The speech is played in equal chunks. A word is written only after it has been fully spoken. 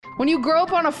When you grow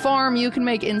up on a farm, you can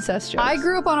make incest jokes. I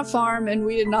grew up on a farm and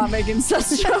we did not make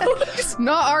incest jokes.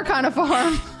 Not our kind of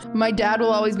farm. My dad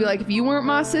will always be like, if you weren't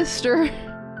my sister.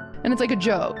 And it's like a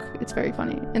joke. It's very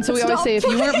funny. And so we always say, if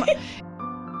you weren't my...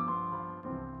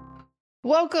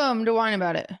 Welcome to Wine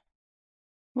About It.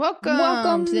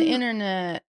 Welcome to the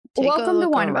internet. Welcome to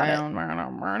Wine About It.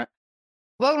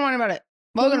 Welcome to Wine About It.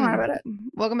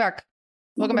 Welcome back.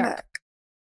 Welcome back.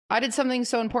 I did something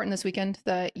so important this weekend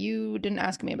that you didn't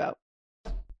ask me about.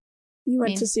 You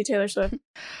went to see Taylor Swift.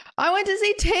 I went to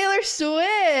see Taylor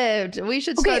Swift. We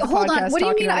should start the hold podcast on. What do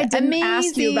you mean I didn't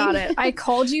ask you about it? Amazing. I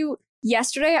called you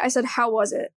yesterday. I said, how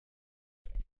was it?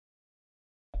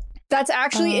 That's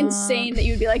actually insane that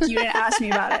you'd be like, you didn't ask me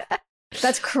about it.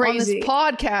 That's crazy. On this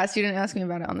podcast, you didn't ask me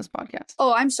about it on this podcast.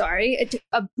 Oh, I'm sorry.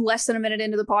 Less than a minute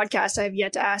into the podcast, I have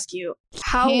yet to ask you.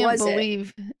 How was it? I can't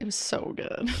believe it was so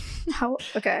good. How?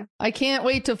 Okay. I can't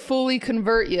wait to fully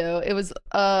convert you. It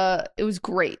was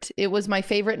great. It was my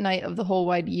favorite night of the whole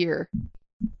wide year.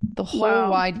 The whole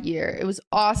wide year. It was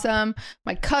awesome.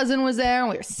 My cousin was there and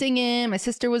we were singing. My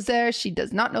sister was there. She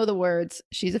does not know the words.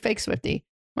 She's a fake Swiftie.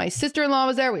 My sister-in-law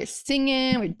was there. We were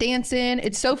singing. We were dancing.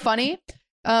 It's so funny.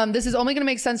 This is only going to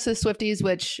make sense to the Swifties,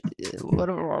 which,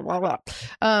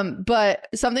 but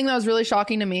something that was really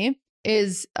shocking to me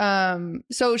is,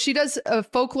 so she does a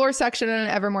folklore section and an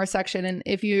Evermore section. And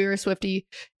if you're a Swiftie,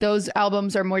 those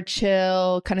albums are more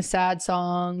chill, kind of sad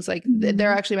songs. Like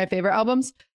they're actually my favorite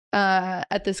albums,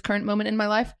 at this current moment in my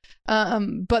life.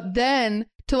 But then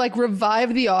to like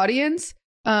revive the audience,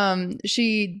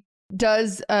 she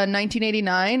does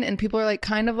 1989 and people are like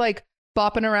kind of like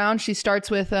bopping around. She starts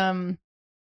with,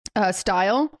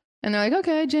 Style, and they're like,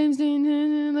 okay, James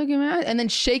Dean, look at me, and then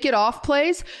Shake It Off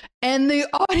plays and the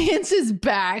audience is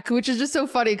back, which is just so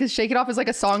funny because Shake It Off is like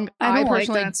a song I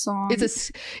personally like that song.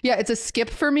 it's a skip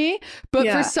for me, but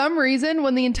for some reason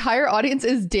when the entire audience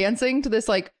is dancing to this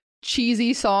like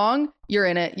cheesy song, you're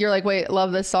in it, you're like, wait,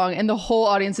 love this song, and the whole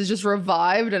audience is just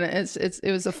revived, and it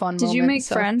was a fun moment. Did you make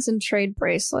friends and trade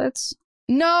bracelets?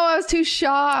 No, I was too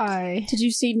shy. Did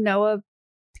you see Noah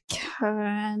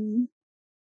Callahan?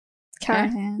 I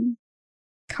don't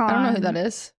know who that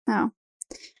is. No.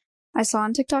 I saw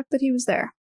on TikTok that he was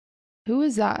there. Who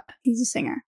is that? He's a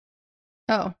singer.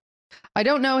 Oh. I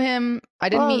don't know him. I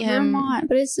didn't meet him. Vermont,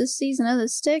 but it's the season of the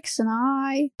sticks and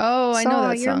I I know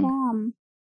that your song. Mom.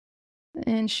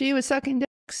 And she was sucking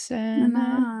dicks and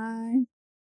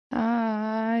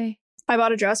I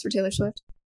bought a dress for Taylor Swift.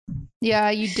 Yeah,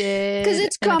 you did. Because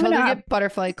it's and coming I totally up. Get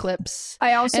butterfly clips.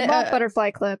 I also bought butterfly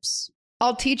clips.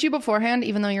 I'll teach you beforehand,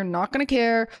 even though you're not going to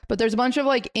care. But there's a bunch of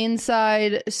like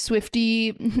inside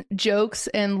Swiftie jokes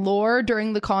and lore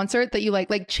during the concert that you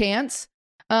like chants.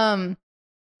 And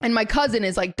my cousin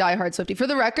is like diehard Swiftie. For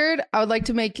the record, I would like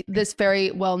to make this very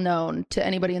well known to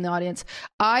anybody in the audience.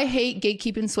 I hate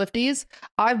gatekeeping Swifties.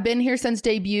 I've been here since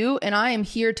debut, and I am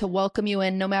here to welcome you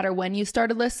in no matter when you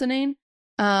started listening.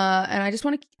 And I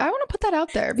want to put that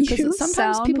out there because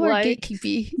sometimes people are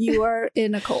gatekeepy. You are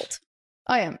in a cult.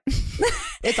 I am.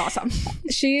 It's awesome.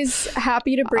 She's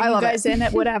happy to bring you guys in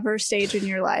at whatever stage in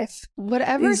your life.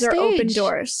 Whatever These stage. are open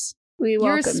doors. We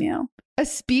welcome you. A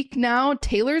Speak Now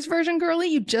Taylor's version girly.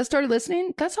 You just started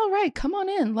listening. That's all right. Come on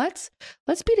in. Let's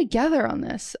be together on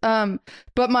this.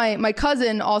 But my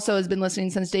cousin also has been listening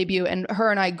since debut, and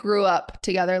her and I grew up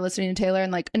together listening to Taylor,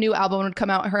 and like a new album would come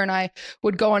out. Her and I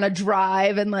would go on a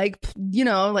drive and like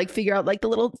figure out like the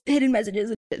little hidden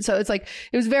messages. So it's like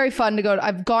it was very fun to go.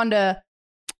 I've gone to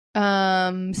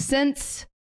since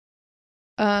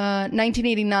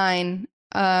 1989.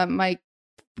 My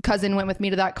cousin went with me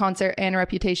to that concert and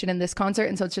Reputation in this concert,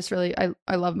 and so it's just really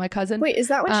I love my cousin. Wait, is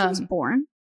that when she was born?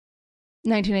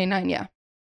 1989. Yeah.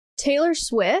 Taylor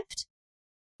Swift?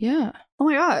 Yeah. Oh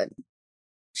my god,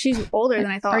 she's older than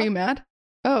I thought. Are you mad?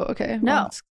 Oh, okay. No.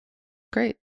 Well,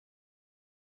 great.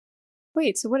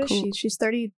 Wait, so what is she? She's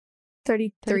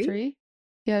 33? 33?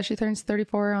 Yeah, she turns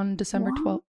 34 on December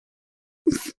 12th.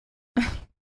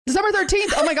 December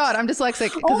 13th. Oh my god, I'm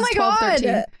dyslexic. Oh my god,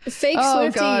 fake Swiftie.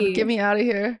 Oh god, get me out of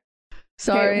here.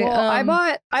 Sorry. Okay,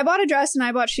 well, I bought a dress and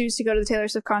I bought shoes to go to the Taylor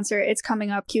Swift concert. It's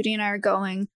coming up. Cutie and I are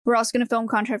going. We're also going to film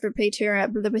content for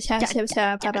Patreon. We're going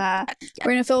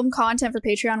to film content for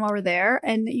Patreon while we're there,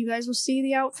 and you guys will see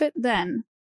the outfit then.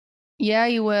 Yeah,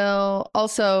 you will.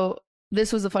 Also,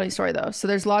 this was a funny story though. So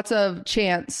there's lots of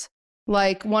chants.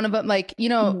 Like one of them, like,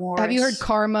 Morris. Have you heard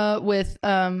Karma with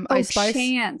Ice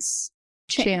Spice?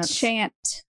 Chant,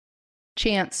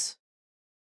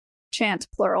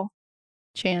 plural.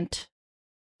 Chant.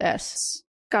 S.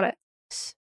 Got it.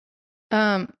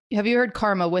 Have you heard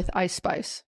Karma with Ice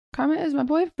Spice? Karma is my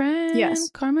boyfriend. Yes.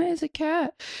 Karma is a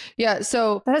cat. Yeah.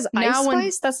 So That is Ice now when-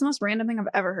 Spice? That's the most random thing I've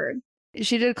ever heard.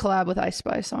 she did a collab with Ice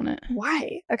Spice on it.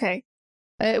 Why? Okay.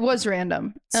 It was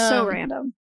random. So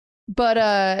random.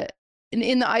 But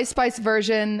in the Ice Spice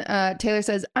version, Taylor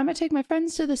says, I'm gonna take my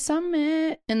friends to the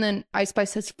summit. And then Ice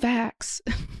Spice says facts,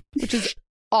 which is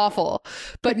awful.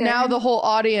 But Okay. now the whole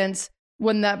audience,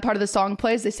 when that part of the song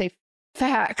plays, they say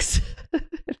facts.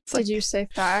 It's like, Did you say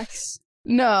facts?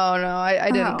 no,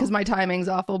 I didn't Oh. because my timing's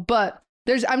awful. But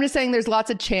I'm just saying there's lots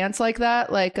of chants like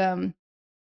that. Like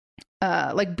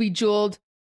Bejeweled,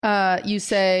 you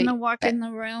say I'm gonna walk in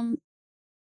the room.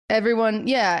 everyone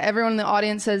in the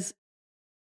audience says,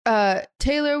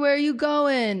 Taylor, where are you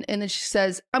going? And then she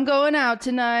says, I'm going out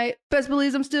tonight. Best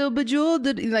believes I'm still bejeweled.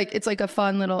 Like, it's like a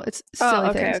fun little, it's silly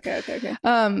okay, things.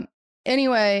 okay.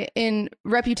 Anyway, in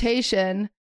Reputation,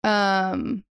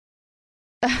 there's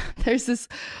this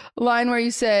line where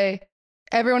you say,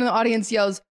 everyone in the audience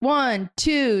yells, 1,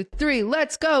 2, 3,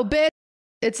 let's go, bitch.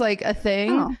 It's like a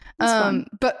thing. Oh, that's fun.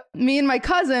 But me and my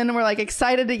cousin were like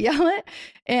excited to yell it,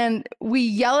 and we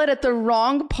yell it at the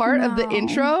wrong part of the No.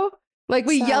 intro. Like,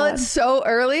 we yell it Sad. so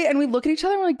early, and we look at each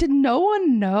other and we're like, did no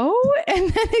one know? And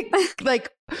then it,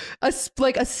 like a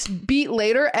beat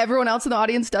later, everyone else in the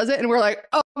audience does it, and we're like,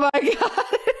 oh my God.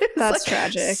 It's That's like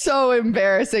tragic. So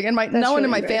embarrassing. And That's no one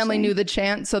in really my family embarrassing. knew the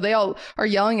chant, so they all are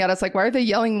yelling at us like, why are they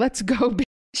yelling, let's go,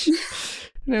 bitch?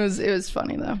 And it was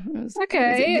funny though.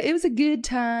 Okay. It was a good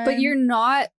time. But you're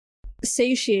not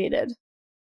satiated.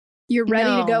 You're ready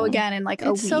to go No. again in like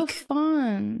a It's week. so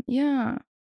fun. Yeah.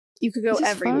 You could go This is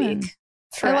every fun. week.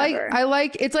 Forever. I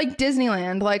like it's like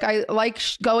Disneyland. Like, I like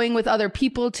going with other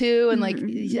people too, and like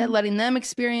Mhm. letting them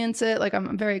experience it. Like,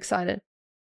 I'm very excited.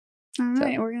 All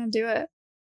right, So- we're gonna do it.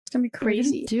 It's gonna be We're gonna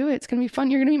crazy. do it. It's gonna be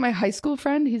fun. You're gonna meet my high school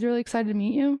friend. He's really excited to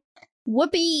meet you.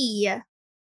 Whoopee!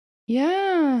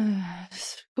 Yeah,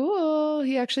 it's cool.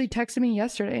 He actually texted me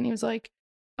yesterday and he was like,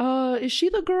 is she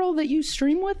the girl that you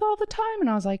stream with all the time? And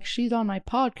I was like, she's on my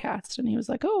podcast. And he was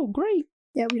like, oh, great.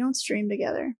 Yeah, we don't stream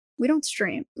together. We don't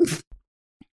stream.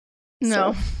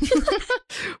 No.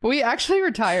 We actually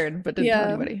retired, but didn't tell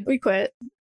anybody. we quit.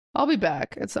 I'll be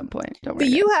back at some point. Don't worry. But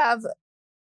you guys. have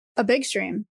a big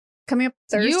stream coming up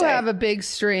Thursday. You have a big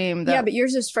stream. yeah, but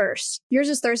yours is first. Yours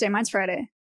is Thursday. Mine's Friday.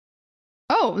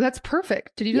 Oh, that's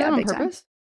perfect. Did you do Yeah, that on big time. purpose?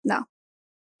 No.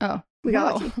 Oh. We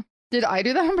got wow. lucky. Did I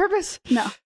do that on purpose? No.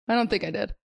 I don't think I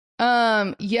did.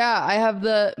 Yeah, I have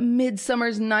the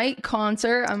Midsummer's Night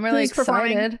concert. I'm really Who's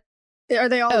performing? excited. Are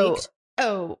they all leaked?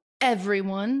 Oh,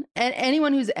 everyone. And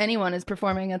anyone who's anyone is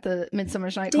performing at the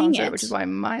Midsummer's Night Dang concert, it. which is why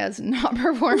Maya's not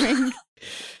performing.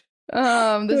 This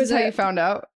Who is is how it? you found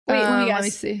out. Wait, let me Let me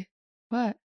guess. see.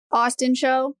 What? Austin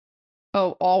show?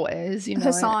 Oh, always. You know, my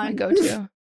Hassan. go-to.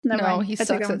 Never No, mind. he I take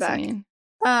sucks them at back. singing.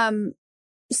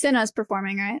 Cinna's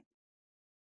performing, right?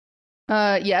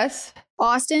 Yes.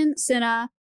 Austin, Cinna.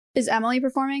 Is Emily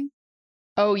performing?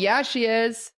 Oh, yeah, she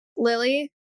is.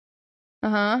 Lily?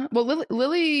 Uh-huh. Well,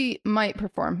 Lily might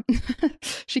perform.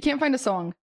 She can't find a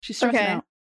song. She's stressing Okay.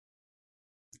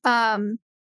 out.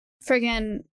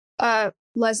 Friggin'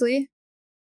 Leslie?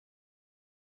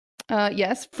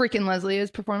 Yes, freaking Leslie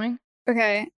is performing.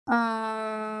 Okay.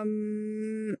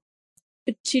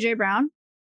 TJ Brown?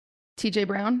 TJ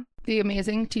Brown, the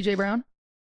amazing TJ Brown.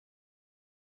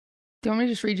 Do you want me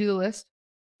to just read you the list?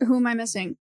 Who am I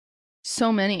missing?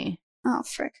 So many. Oh,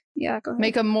 frick. Yeah, go ahead.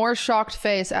 Make a more shocked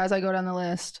face as I go down the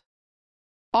list.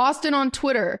 Austin on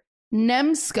Twitter.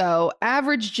 Nemsco,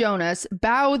 Average Jonas,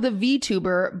 Bao the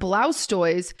VTuber,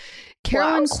 Bloustoys,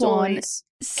 Carolyn Kwan, Blastoise.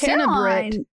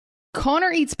 Cinnabrit, Caroline.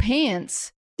 Connor Eats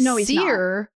Pants, No, he's not.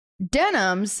 Sear,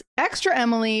 Denims, Extra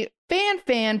Emily,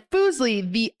 Fan,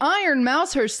 Foosley, the Iron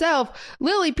Mouse herself,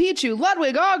 Lily Pichu,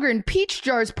 Ludwig Ogren, Peach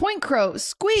Jars, Point Crow,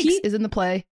 Squeaks is in the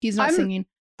play. He's not I'm- singing.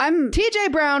 I'm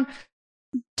TJ Brown,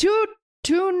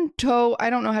 Tunto, I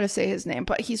don't know how to say his name,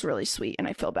 but he's really sweet and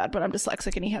I feel bad, but I'm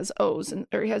dyslexic and he has O's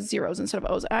or he has zeros instead of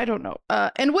O's. I don't know.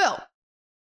 And Will.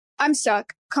 I'm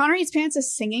stuck. Connor Eats Pants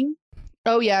is singing.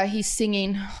 Oh yeah, he's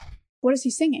singing. What is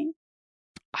he singing?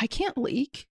 I can't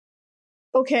leak.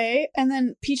 Okay, and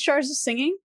then Peach Jars is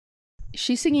singing.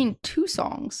 She's singing 2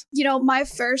 songs. You know, my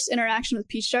first interaction with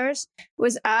Peach Jars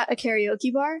was at a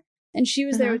karaoke bar, and she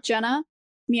was there Uh-huh. with Jenna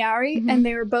Miari, Mhm. and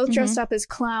they were both dressed up as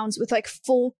clowns with like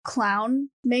full clown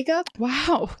makeup,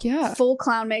 Wow. Yeah. full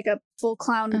clown makeup, full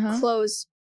clown Uh-huh. clothes,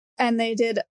 and they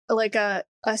did like a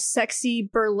sexy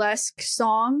burlesque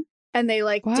song, and they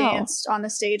like Wow. danced on the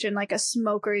stage in like a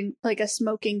smoking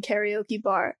karaoke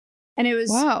bar, and it was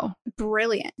Wow.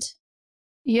 brilliant.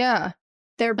 Yeah.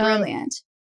 They're brilliant.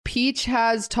 Peach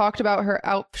has talked about her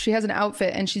she has an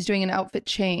outfit and she's doing an outfit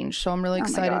change. So I'm really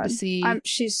excited to see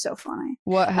she's so funny.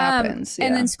 what happens.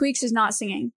 And then Squeaks is not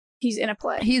singing. He's in a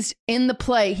play. He's in the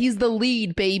play. He's the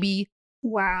lead, baby.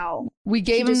 Wow. We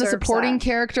gave him the supporting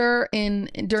character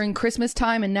during Christmas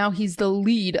time, and now he's the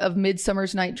lead of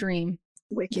Midsummer's Night Dream.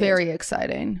 Wicked. Very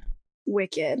exciting.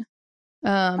 Wicked.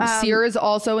 Seer is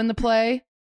also in the play.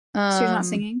 Seer's not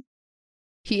singing?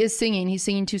 He is singing. He's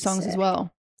singing 2 songs as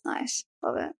well. Nice.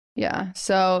 Love it. Yeah.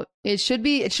 So it should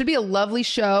be a lovely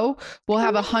show. We'll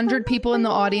have 100 people in the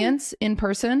audience in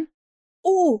person.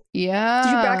 Oh. Yeah. Did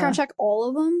you background check all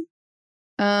of them?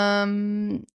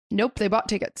 Nope. They bought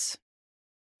tickets.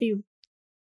 Are you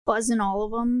buzzing all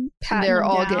of them? They're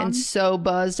all getting so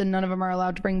buzzed, and none of them are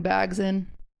allowed to bring bags in.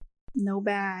 No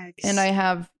bags. And I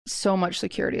have so much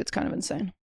security. It's kind of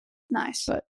insane. Nice.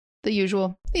 But the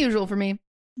usual for me.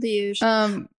 The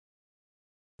usual.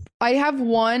 I have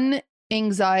one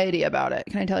anxiety about it.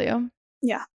 Can I tell you?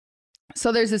 Yeah.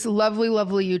 So there's this lovely,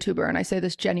 lovely YouTuber, and I say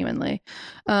this genuinely,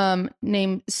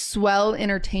 named Swell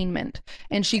Entertainment.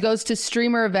 And she goes to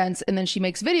streamer events and then she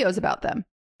makes videos about them.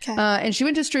 Okay. And she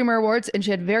went to Streamer Awards and she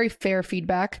had very fair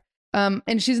feedback.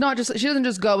 And she doesn't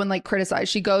just go and like criticize.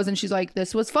 She goes and she's like,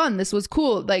 this was fun. This was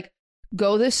cool. Like,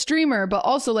 go this streamer, but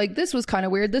also like, this was kind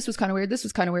of weird. This was kind of weird. This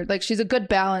was kind of weird. Like, she's a good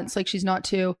balance. Like, she's not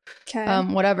too,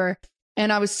 whatever.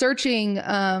 And I was searching,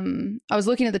 I was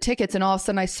looking at the tickets, and all of a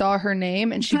sudden I saw her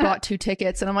name and she bought 2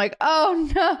 tickets. And I'm like, oh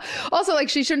no. Also, like,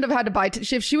 she shouldn't have had to buy,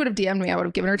 if she would have DM'd me, I would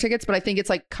have given her tickets. But I think it's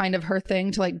like kind of her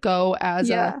thing to like go as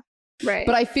a, right.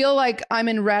 But I feel like I'm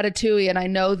in Ratatouille and I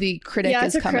know the critic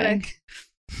is coming. Critic.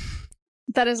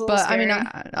 That is a little scary. I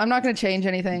mean, I'm not going to change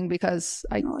anything because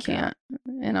I can't.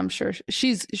 And I'm sure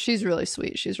she's really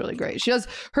sweet. She's really great.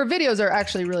 Her videos are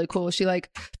actually really cool. She like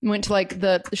went to like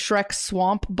the Shrek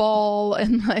swamp ball,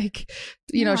 and like,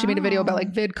 you know, she made a video about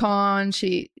like VidCon.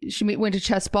 She went to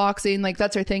chess boxing. Like,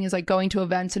 that's her thing, is like going to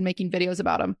events and making videos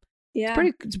about them. Yeah.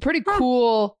 It's pretty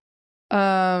cool.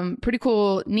 Pretty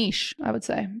cool niche, I would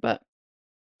say. But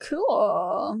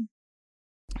cool.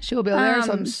 She will be there,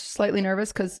 so I'm slightly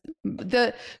nervous because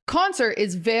the concert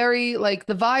is very, like,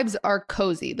 the vibes are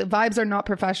cozy. The vibes are not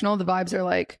professional. The vibes are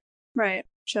like, right,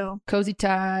 chill, cozy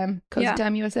time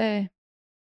USA.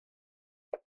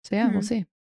 So yeah, we'll see.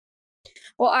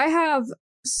 Well, I have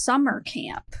summer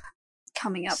camp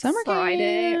coming up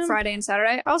Friday and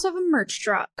Saturday. I also have a merch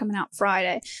drop coming out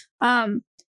Friday.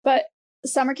 But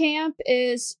summer camp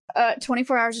is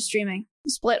 24 hours of streaming.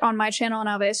 Split on my channel and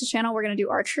Alvea's channel. We're going to do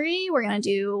archery. We're going to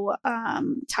do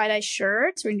tie-dye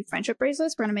shirts. We're going to do friendship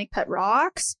bracelets. We're going to make pet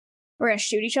rocks. We're going to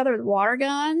shoot each other with water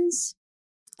guns.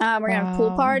 We're going to have a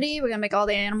pool party. We're going to make all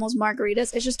the animals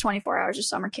margaritas. It's just 24 hours of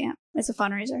summer camp. It's a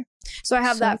fundraiser. So I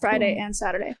have that Friday and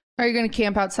Saturday. Are you going to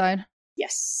camp outside?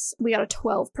 Yes. We got a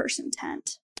 12-person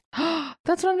tent.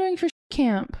 That's what I'm doing for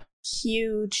camp.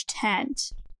 Huge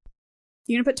tent.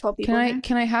 You're gonna put 12 people in there?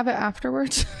 Can I have it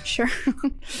afterwards? Sure.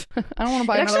 I don't want to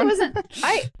buy another one.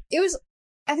 I think it was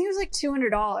like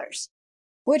 $200,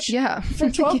 which for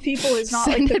 12 people is not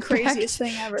Send like the craziest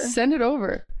thing ever. Send it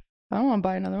over. I don't want to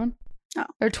buy another one. Oh.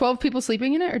 Are 12 people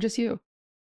sleeping in it or just you?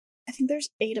 I think there's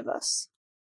 8 of us.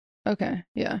 Okay,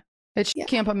 yeah. It's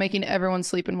camp. I'm making everyone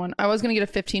sleep in one. I was gonna get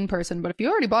a 15-person, but if you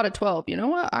already bought a 12, you know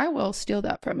what? I will steal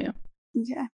that from you.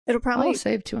 Okay. It'll probably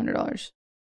save $200.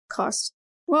 Cost.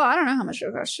 Well, I don't know how much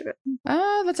it'll cost you.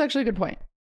 That's actually a good point.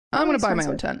 I'm going to buy my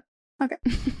own tent. Okay.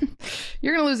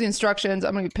 You're going to lose the instructions.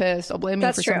 I'm going to be pissed. I'll blame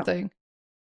you for something.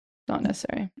 Not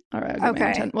necessary. All right. I'll get my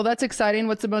own tent. Well, that's exciting.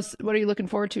 What are you looking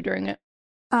forward to during it?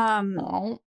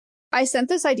 I sent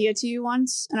this idea to you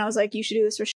once and I was like, you should do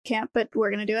this for camp, but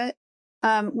we're going to do it.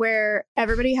 Where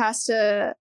everybody has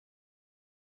to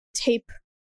tape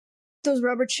those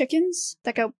rubber chickens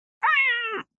that go,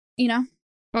 you know?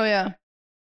 Oh, yeah.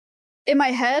 In my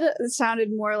head, it sounded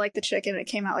more like the chicken. It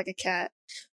came out like a cat.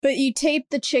 But you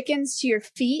tape the chickens to your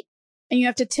feet and you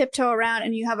have to tiptoe around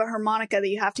and you have a harmonica that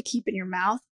you have to keep in your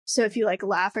mouth. So if you like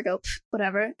laugh or go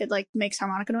whatever, it like makes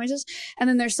harmonica noises. And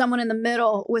then there's someone in the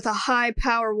middle with a high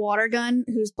power water gun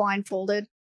who's blindfolded.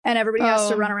 And everybody has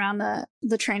to run around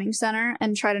the training center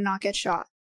and try to not get shot.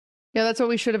 Yeah, that's what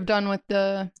we should have done with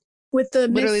the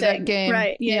literally that game.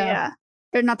 Right. Yeah.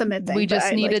 Or not the mid thing. We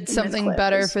just needed something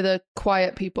better for the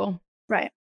quiet people. Right.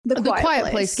 The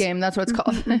quiet place game. That's what it's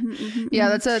called.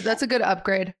 Yeah, that's a good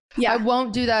upgrade. Yeah. I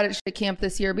won't do that at Shit Camp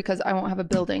this year because I won't have a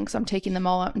building. So I'm taking them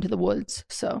all out into the woods.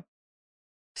 So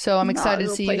I'm excited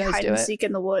to see you guys hide do and it. Seek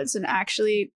in the woods and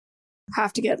actually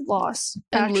have to get lost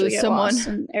and lose someone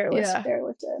and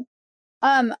airlifted.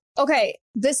 Okay,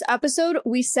 this episode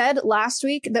we said last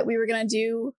week that we were gonna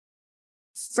do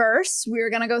first, we're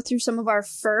going to go through some of our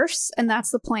firsts, and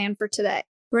that's the plan for today.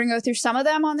 We're going to go through some of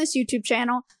them on this YouTube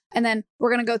channel, and then we're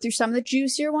going to go through some of the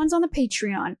juicier ones on the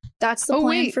Patreon. That's the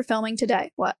plan for filming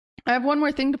today. What? I have one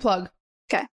more thing to plug.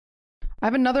 Okay. I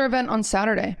have another event on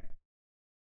Saturday.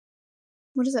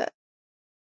 What is it?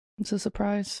 It's a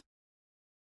surprise.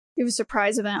 You have a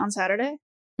surprise event on Saturday?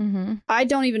 Mm-hmm. I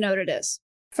don't even know what it is,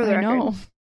 for the I record. know.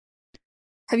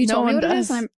 Have you told me what it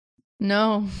is?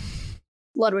 No.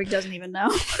 Ludwig doesn't even know.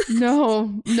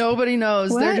 No, nobody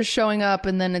knows. What? They're just showing up,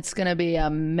 and then it's going to be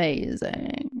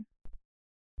amazing.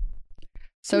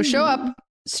 So show up.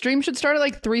 Stream should start at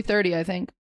like 3:30, I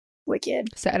think. Wicked.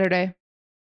 Saturday.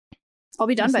 I'll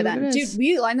be done by Let's see what then. it is. Dude,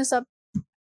 we line this up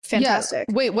fantastic.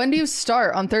 Yeah. Wait, when do you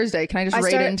start on Thursday? Can I just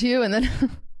raid into you and then...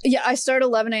 Yeah, I start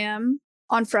 11 a.m.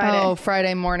 on Friday. Oh,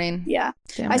 Friday morning. Yeah.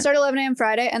 Damn I it. start 11 a.m.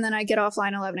 Friday, and then I get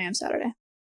offline 11 a.m. Saturday.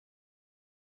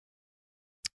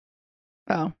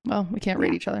 Oh, well, we can't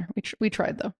raid each other. We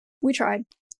tried, though. We tried.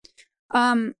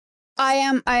 I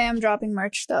am dropping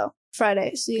merch, though,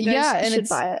 Friday, so you guys should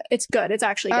buy it. It's good. It's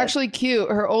actually good. Actually cute.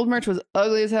 Her old merch was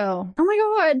ugly as hell. Oh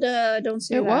my god, don't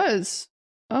say that. It was.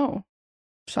 Oh.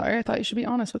 Sorry, I thought you should be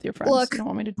honest with your friends. Look. You don't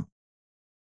want me to...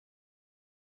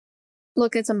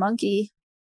 Look, it's a monkey.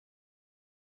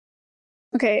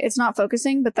 Okay, it's not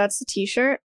focusing, but that's the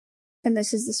t-shirt. And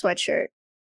this is the sweatshirt.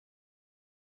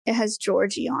 It has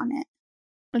Georgie on it.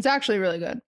 It's actually really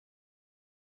good.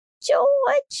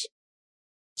 George.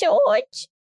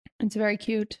 It's very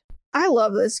cute. I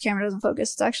love this camera doesn't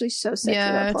focus. It's actually so sick.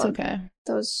 Yeah, it's plug. okay.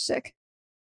 That was sick.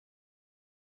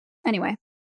 Anyway,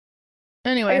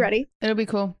 are Anyway, you ready? it'll be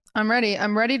cool. I'm ready.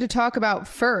 I'm ready to talk about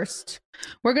first.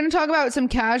 We're going to talk about some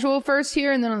casual first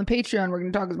here, and then on the Patreon, we're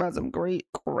going to talk about some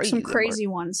Some crazy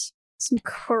ones. Some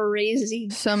crazy,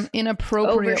 some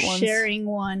inappropriate ones oversharing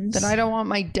ones that I don't want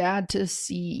my dad to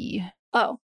see.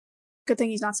 Oh, good thing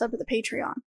he's not subbed to the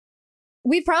Patreon.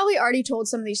 We've probably already told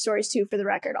some of these stories too, for the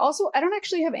record. Also, I don't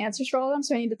actually have answers for all of them,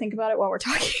 so I need to think about it while we're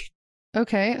talking.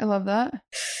 Okay, I love that.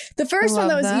 The first one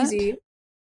that was that. easy.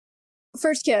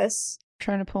 First kiss.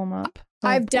 Trying to pull him up. Oh,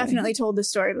 I've boy. definitely told this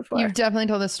story before. You've definitely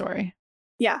told this story.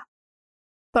 Yeah.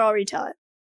 But I'll retell it.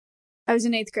 I was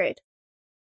in 8th grade.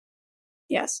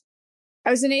 Yes. I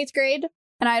was in 8th grade,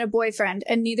 and I had a boyfriend,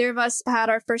 and neither of us had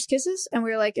our first kisses, and we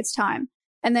were like, it's time.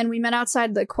 And then we met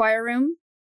outside the choir room,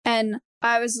 and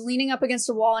I was leaning up against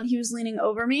a wall, and he was leaning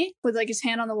over me with like his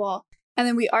hand on the wall. And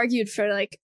then we argued for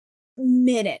like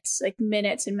minutes and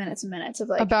minutes and minutes of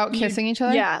like About kissing each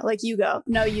other? Yeah, like you go.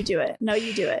 No, you do it. No,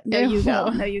 you do it. No, you go.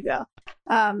 No, you go.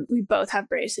 We both have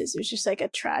braces. It was just like a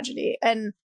tragedy.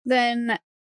 And then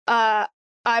I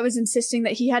was insisting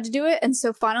that he had to do it. And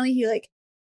so finally he like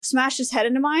smashed his head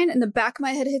into mine, and the back of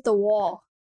my head hit the wall.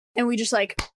 And we just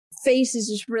like faces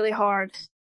just really hard.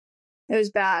 It was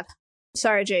bad.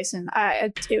 Sorry, Jason.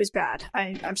 It was bad.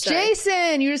 I'm sorry.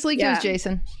 Jason! You just leaked it was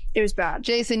Jason. It was bad.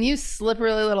 Jason, you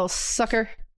slippery little sucker.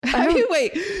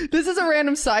 Wait, this is a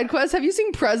random side quest. Have you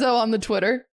seen Prezzo on the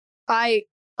Twitter?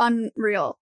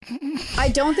 Unreal. I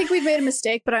don't think we've made a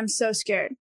mistake, but I'm so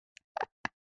scared.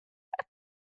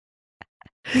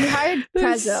 We hired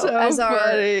Prezzo as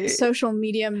our social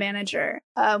media manager,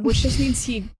 which just means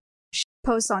he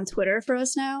posts on Twitter for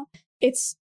us now.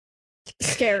 It's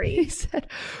scary. He said,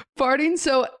 farting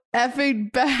so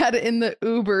effing bad in the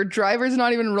Uber. Driver's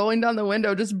not even rolling down the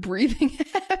window, just breathing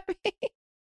heavy.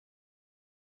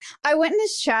 I went in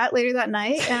his chat later that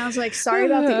night, and I was like, sorry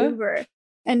about the Uber.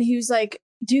 And he was like,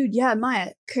 dude, yeah,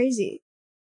 Maya, crazy.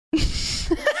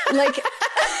 Like,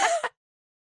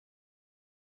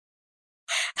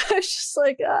 I was just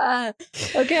like,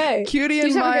 okay. Cutie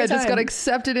and Maya just got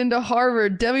accepted into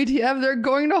Harvard. WTF, they're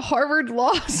going to Harvard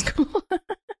Law School.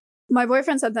 My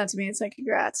boyfriend said that to me. It's like,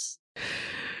 congrats.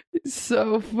 It's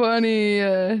so funny.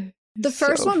 The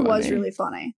first one was really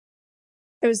funny.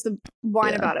 It was the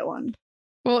whine about it one.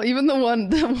 Well, even the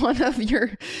one of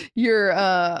your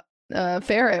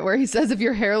ferret where he says, if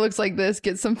your hair looks like this,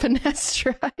 get some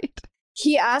finasteride.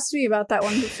 He asked me about that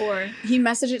one before. He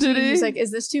messaged it to me. He was like,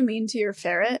 is this too mean to your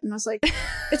ferret? And I was like,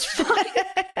 it's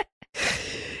fine.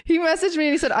 He messaged me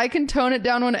and he said, I can tone it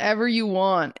down whenever you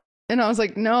want. And I was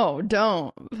like, no,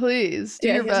 don't. Please do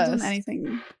your best. Hasn't done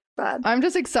anything bad. I'm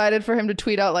just excited for him to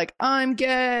tweet out like, I'm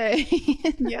gay.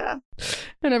 Yeah.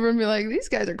 And everyone be like, these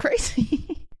guys are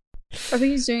crazy. I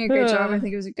think he's doing a great job. I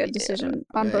think it was a good decision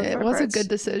on both It our was parts. a good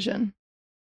decision.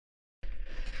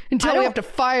 Until we have to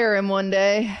fire him one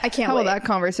day. I can't How wait. will that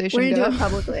conversation We're go? going to do it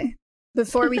publicly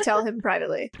before we tell him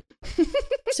privately.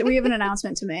 So we have an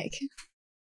announcement to make.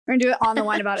 We're going to do it on the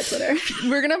Wine About It Twitter.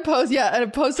 We're going to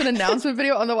post an announcement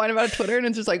video on the Wine About It Twitter, and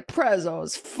it's just like,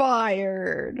 Prezzo's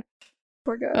fired.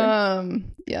 Poor guy.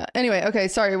 Yeah. Anyway, okay,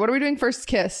 sorry. What are we doing first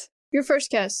kiss? Your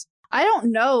first kiss. I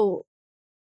don't know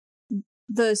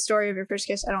the story of your first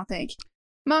kiss, I don't think.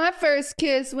 My first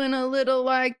kiss went a little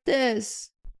like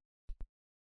this.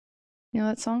 You know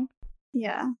that song?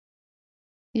 Yeah.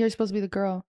 You're supposed to be the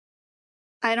girl.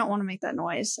 I don't want to make that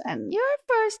noise. And Your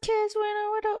first kiss went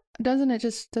a little.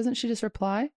 Doesn't she just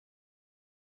reply?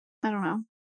 I don't know.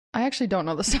 I actually don't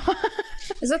know the song.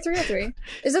 Is that 303?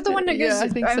 Is that the one that goes, Yeah, I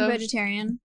think I'm so. a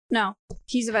vegetarian? No,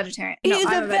 he's a vegetarian. He's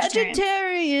I'm a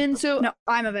vegetarian, so No,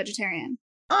 I'm a vegetarian.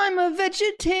 I'm a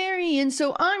vegetarian,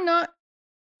 so I'm not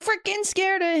freaking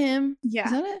scared of him. Yeah.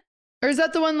 Is that it? Or is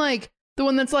that the one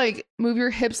that's like move your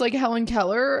hips like Helen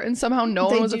Keller, and somehow no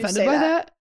one They was do offended say by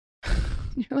that. that?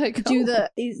 You're like,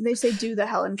 They say do the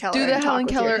Helen Keller. do the and Helen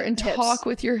talk with your Keller and hips. talk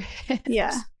with your hips.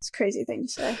 Yeah, it's a crazy thing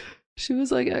to say. She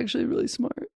was like actually really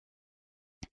smart.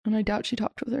 And I doubt she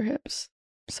talked with her hips.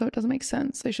 So it doesn't make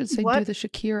sense. They should say What do the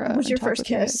Shakira. What was and your talk first with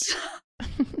your kiss?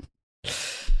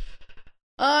 hips.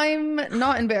 I'm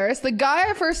not embarrassed. The guy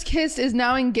I first kissed is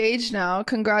now engaged now.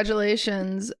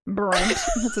 Congratulations, Brent.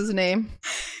 That's his name.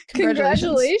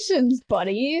 Congratulations,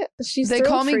 buddy. She's They thrilled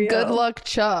call for me you. Good Luck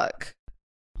Chuck.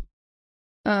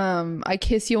 I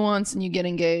kiss you once and you get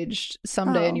engaged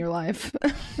someday in Oh. your life.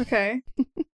 Okay.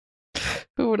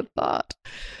 Who would have thought?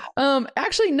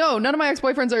 Actually, no, none of my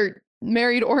ex-boyfriends are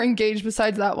married or engaged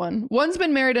besides that one. One's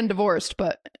been married and divorced,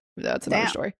 but that's another Damn.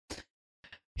 story.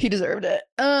 He deserved it.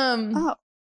 Oh,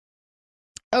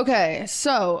 Okay,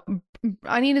 so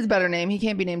I need his better name. He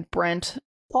can't be named Brent.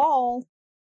 Paul.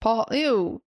 Paul.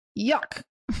 Ew. Yuck.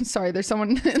 Sorry, there's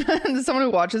someone who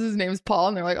watches, his name's Paul,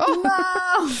 and they're like,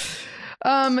 oh.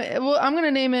 Well, I'm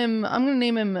gonna name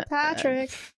him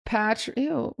Patrick. Patrick.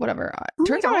 Ew, whatever. Oh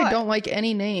Turns my out I God. don't like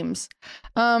any names.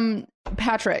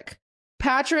 Patrick.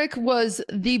 Patrick was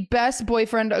the best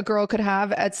boyfriend a girl could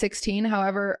have at 16.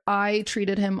 However, I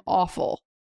treated him awful.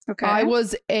 Okay. I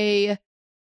was a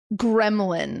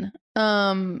gremlin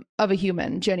of a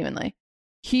human, genuinely.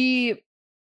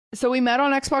 So we met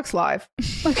on Xbox Live.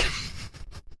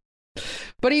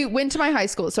 But he went to my high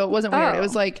school, so it wasn't weird. Oh. It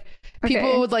was like people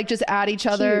Okay. would like just add each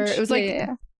other. Huge. It was like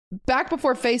Yeah. back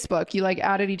before Facebook, you like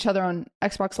added each other on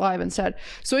Xbox Live instead.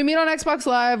 So we meet on Xbox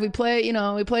Live. We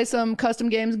play some custom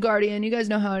games, Guardian. You guys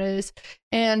know how it is.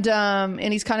 And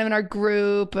he's kind of in our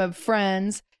group of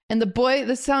friends. And the boy,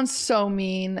 this sounds so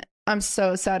mean. I'm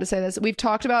so sad to say this. We've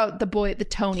talked about the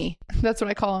Tony. That's what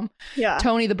I call him. Yeah.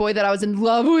 Tony, the boy that I was in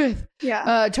love with.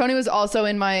 Yeah. Tony was also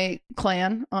in my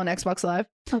clan on Xbox Live.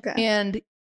 Okay. And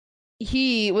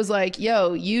he was like,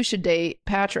 yo, you should date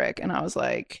Patrick. And I was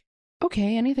like,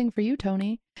 okay, anything for you,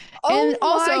 Tony. Oh and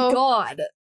also, my God.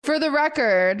 for the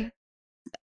record,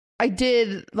 I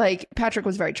did like Patrick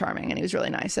was very charming and he was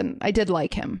really nice and I did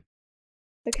like him.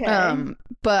 Okay.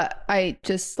 But I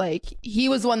just like he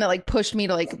was the one that like pushed me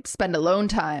to like spend alone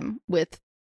time with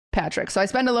Patrick. So I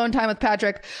spend alone time with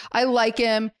Patrick. I like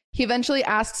him. He eventually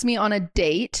asks me on a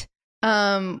date.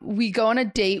 We go on a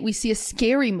date. We see a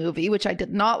scary movie, which I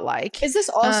did not like. Is this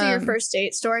also your um, first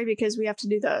date story? Because we have to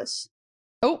do those.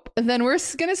 Oh, and then we're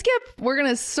gonna skip. We're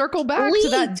gonna circle back to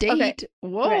that date. Okay.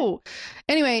 Whoa.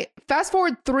 Anyway, fast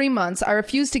forward 3 months. I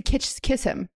refuse to kiss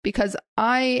him because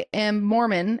I am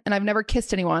Mormon and I've never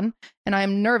kissed anyone, and I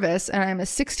am nervous, and I'm a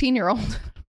 16-year-old.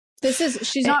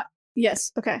 She's not.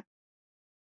 Yes. Okay.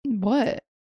 What?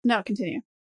 No, continue.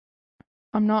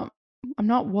 I'm not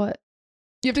what?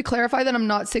 You have to clarify that I'm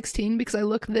not 16 because I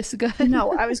look this good.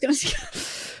 No, I was going to.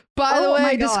 By the Oh my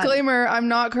way, God. disclaimer, I'm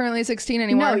not currently 16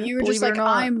 anymore. No, you were just believe it like, or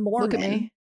not. I'm Mormon. Look at me.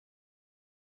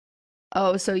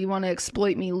 Oh, so you want to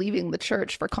exploit me leaving the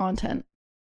church for content.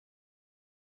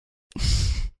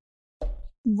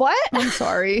 What? I'm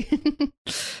sorry.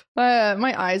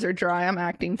 My eyes are dry. I'm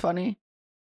acting funny.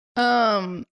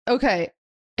 Okay.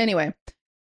 Anyway.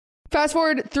 Fast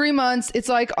forward 3 months. It's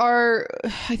like I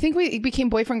think we became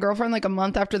boyfriend girlfriend like a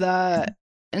month after that.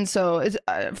 And so it's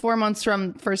 4 months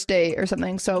from first date or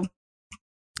something. So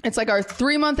it's like our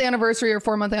 3-month anniversary or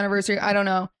 4-month anniversary. I don't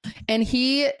know. And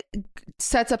he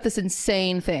sets up this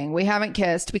insane thing. We haven't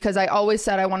kissed because I always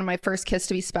said I wanted my first kiss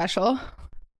to be special.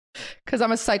 Because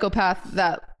I'm a psychopath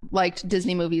that liked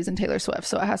Disney movies and Taylor Swift.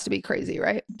 So it has to be crazy,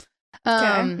 right?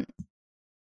 Okay.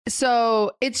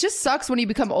 So it just sucks when you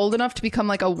become old enough to become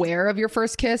like aware of your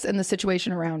first kiss and the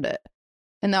situation around it.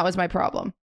 And that was my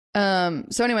problem.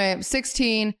 So anyway, I'm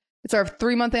 16. It's our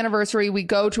 3-month anniversary. We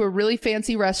go to a really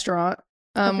fancy restaurant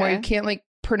where you can't like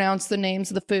pronounce the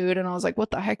names of the food. And I was like, what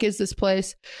the heck is this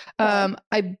place?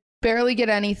 I barely get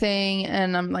anything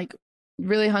and I'm like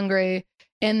really hungry.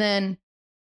 And then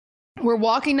we're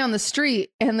walking down the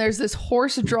street and there's this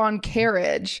horse-drawn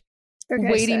carriage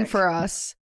waiting sick. for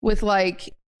us with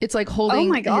like, it's like holding. Oh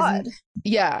my God.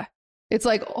 Yeah. It's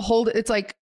like it's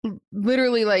like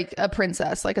literally like a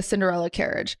princess, like a Cinderella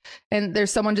carriage. And there's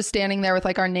someone just standing there with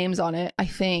like our names on it, I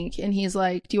think. And he's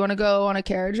like, do you want to go on a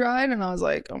carriage ride? And I was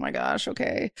like, oh my gosh,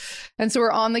 okay. And so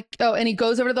we're on and he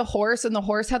goes over to the horse, and the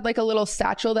horse had like a little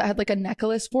satchel that had like a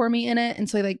necklace for me in it. And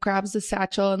so he like grabs the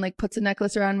satchel and like puts a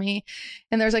necklace around me.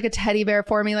 And there's like a teddy bear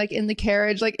for me, like in the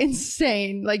carriage, like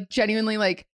insane, like genuinely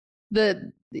like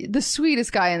the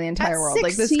sweetest guy in the entire world.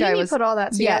 Like this guy was put all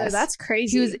that together. yes, That's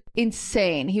crazy. he was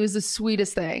insane. He was the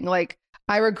sweetest thing. Like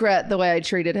I regret the way I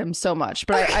treated him so much,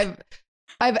 but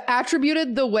I've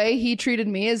attributed the way he treated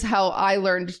me as how I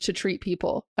learned to treat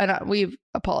people, and we've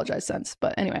apologized since.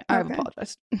 But anyway, I've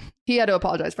apologized. He had to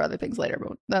apologize for other things later,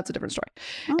 but that's a different story.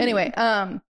 Anyway,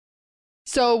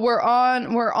 so we're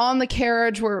on the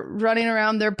carriage. We're running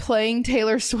around. They're playing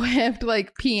Taylor Swift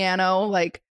like piano,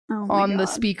 like on the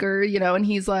speaker, you know, and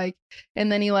he's like, and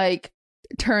then he like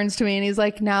turns to me and he's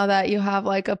like, now that you have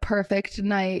like a perfect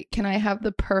night, can I have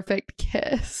the perfect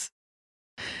kiss?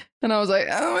 And I was like,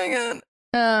 oh my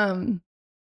God.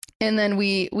 And then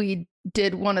we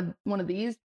did one of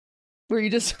these where you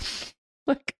just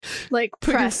like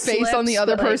put your face on the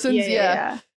other person's.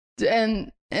 Yeah.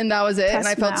 And that was it. Press and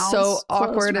I felt so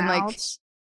awkward and like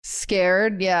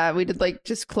scared. Yeah. We did like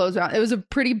just close mouth. It was a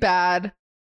pretty bad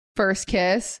first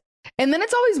kiss. And then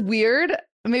it's always weird.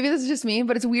 Maybe this is just me,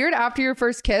 but it's weird after your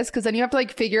first kiss because then you have to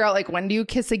like figure out like when do you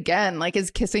kiss again? Like is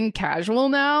kissing casual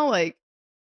now? Like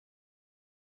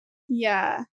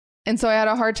yeah. And so I had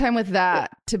a hard time with that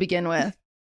to begin with.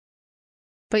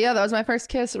 But yeah, that was my first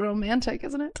kiss. Romantic,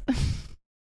 isn't it?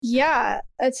 Yeah,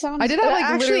 it sounds. I did have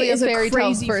like literally a fairy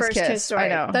tale first kiss story. I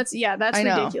know. That's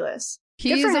ridiculous.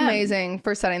 He's amazing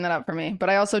for setting that up for me, but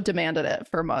I also demanded it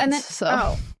for months. And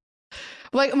then,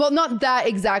 like, well, not that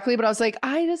exactly, but I was like,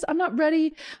 I'm not ready.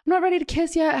 I'm not ready to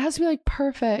kiss yet. It has to be like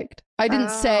perfect. I didn't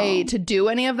say to do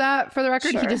any of that for the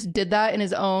record. Sure. He just did that in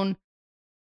his own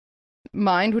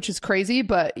mind, which is crazy.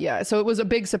 But yeah, so it was a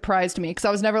big surprise to me because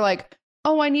I was never like,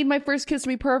 oh, I need my first kiss to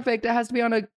be perfect. It has to be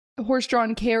on a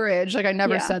horse-drawn carriage. Like I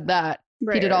never said that.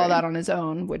 He did all that on his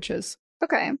own, which is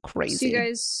crazy. So you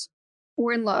guys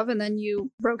were in love and then you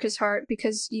broke his heart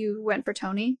because you went for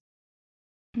Tony?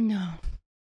 No.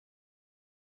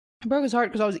 I broke his heart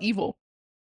because I was evil.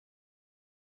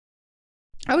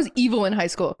 I was evil in high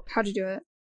school. How'd you do it?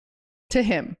 To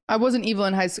him. I wasn't evil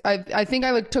in high school. I think I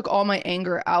like took all my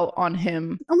anger out on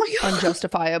him. Oh my God.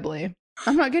 Unjustifiably.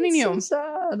 I'm not kidding you.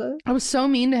 So sad. I was so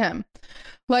mean to him.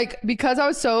 Like, because I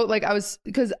was so, like,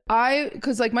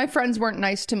 because like my friends weren't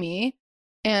nice to me.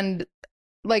 And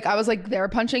like, I was like their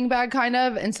punching bag kind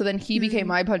of. And so then he became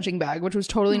my punching bag, which was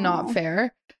totally not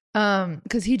fair.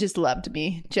 Because he just loved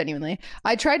me, genuinely.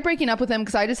 I tried breaking up with him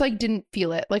because I just like didn't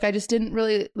feel it. Like, I just didn't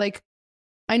really like,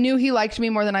 I knew he liked me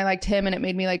more than I liked him. And it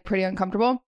made me like pretty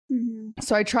uncomfortable.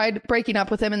 So I tried breaking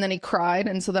up with him and then he cried.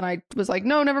 And so then I was like,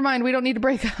 no, never mind. We don't need to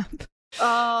break up.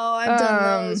 Oh, I've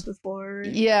done those before.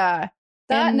 Yeah.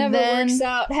 That and never works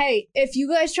out. Hey, if you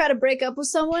guys try to break up with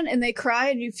someone and they cry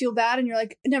and you feel bad and you're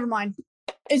like, never mind,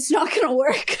 it's not gonna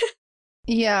work.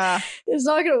 Yeah. It's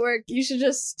not gonna work. You should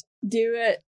just do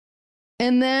it.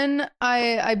 And then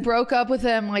I broke up with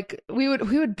him. Like we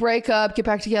would break up, get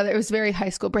back together. It was very high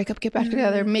school. Break up, get back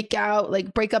together, make out,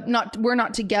 like break up. We're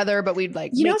not together, but we'd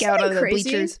like make out on the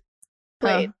bleachers.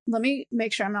 Wait, let me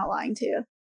make sure I'm not lying to you.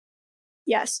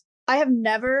 Yes. I have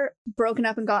never broken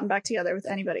up and gotten back together with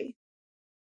anybody.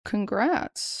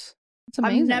 Congrats. That's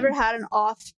amazing. I've never had an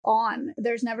off-on.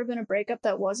 There's never been a breakup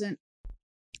that wasn't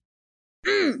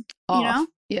off. You know?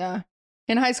 Yeah.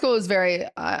 In high school it was very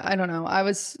I don't know. I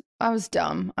was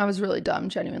dumb. I was really dumb,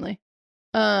 genuinely.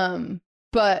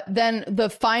 But then the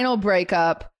final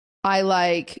breakup, I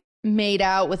like made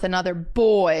out with another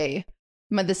boy.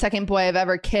 The second boy I've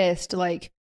ever kissed,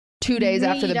 like 2 days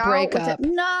after the breakup.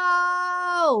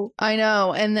 No. I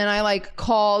know. And then I like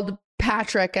called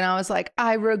Patrick and I was like,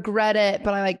 I regret it.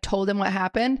 But I like told him what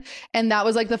happened. And that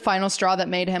was like the final straw that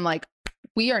made him like,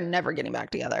 we are never getting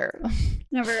back together.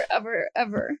 Never, ever,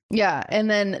 ever. Yeah. And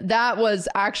then that was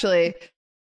actually,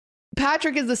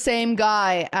 Patrick is the same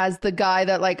guy as the guy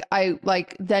that like I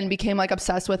like then became like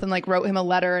obsessed with and like wrote him a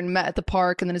letter and met at the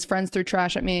park. And then his friends threw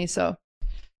trash at me. So.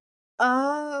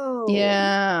 Oh.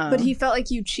 Yeah. But he felt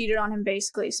like you cheated on him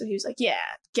basically. So he was like, yeah,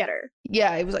 get her.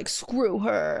 Yeah. He was like, screw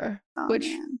her. Oh, which,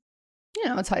 man. you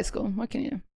know, it's high school. What can you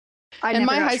do? And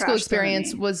my high school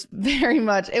experience was very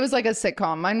much, it was like a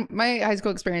sitcom. My high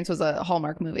school experience was a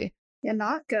Hallmark movie. Yeah,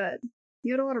 not good.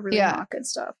 You had a lot of really not good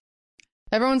stuff.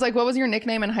 Everyone's like, what was your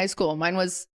nickname in high school? Mine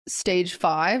was Stage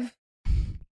 5.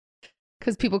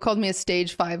 because people called me a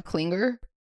stage 5 clinger.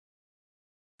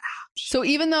 So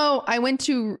even though I went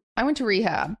to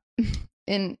rehab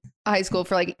in high school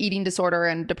for like eating disorder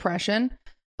and depression,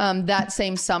 that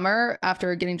same summer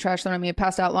after getting trash thrown at me, I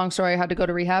passed out. Long story, I had to go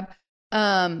to rehab.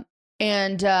 And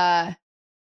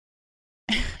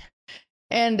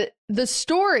the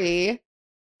story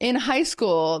in high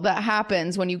school that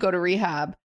happens when you go to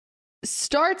rehab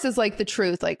starts as like the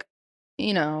truth, like,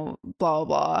 you know, blah, blah,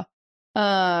 blah.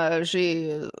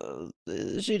 She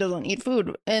doesn't eat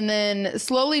food. And then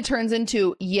slowly turns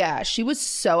into, yeah, she was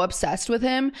so obsessed with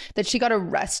him that she got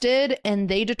arrested and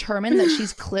they determined that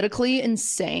she's clinically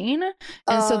insane.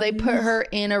 And so they put her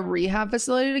in a rehab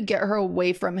facility to get her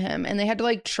away from him. And they had to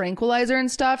like tranquilize her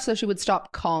and stuff so she would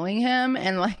stop calling him.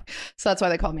 And like, so that's why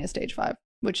they called me a stage 5,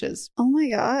 which is Oh my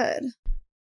God.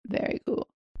 very cool.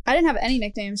 I didn't have any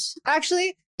nicknames.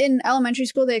 Actually, in elementary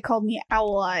school, they called me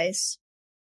Owl Eyes.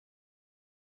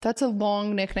 That's a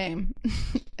long nickname.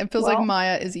 It feels Well, like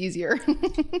Maya is easier.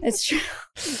 It's true.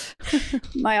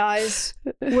 My eyes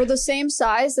were the same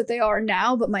size that they are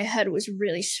now, but my head was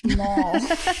really small.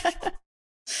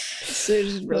 So it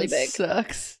was really That big.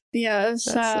 Sucks. Yeah, it was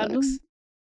That sad. sucks.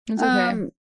 It's okay.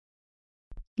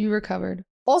 You recovered.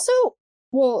 Also,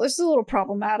 well, this is a little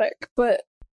problematic, but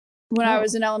when I Oh.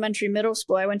 was in elementary, middle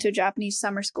school, I went to a Japanese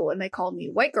summer school and they called me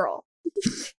white girl.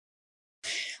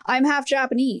 I'm half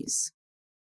Japanese.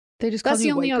 They just That's called the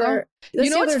you only white girl? other. That's You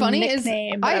know the what's other funny is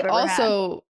nickname that I I've ever had.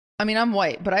 also, I mean, I'm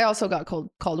white, but I also got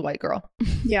called white girl.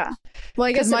 Yeah. Well,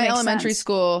 I guess Because it my makes elementary sense.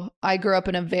 school, I grew up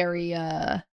in a very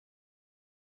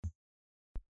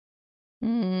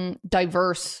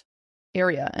diverse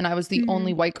area, and I was the Mhm.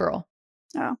 only white girl.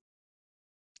 Oh.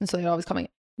 And so they'd always call me,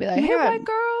 be like, Oh my "Hey, God. white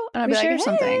girl," and I'd We be share like,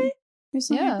 something. "Hey." There's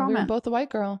something in Yeah, we were common. both the white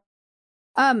girl.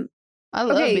 Um. I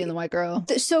love Okay. being the white girl.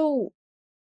 So,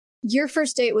 your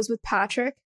first date was with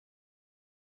Patrick.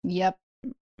 Yep.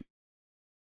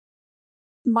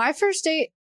 My first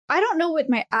date. I don't know what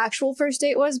my actual first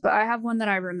date was, but I have one that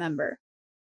I remember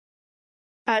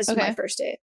as my Okay. first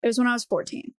date. It was when I was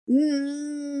 14.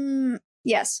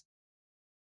 Yes.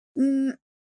 15,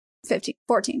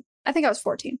 14. I think I was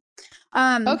 14.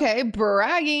 Okay,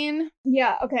 bragging.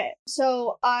 Yeah, okay.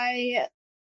 So I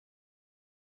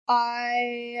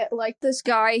liked this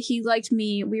guy, he liked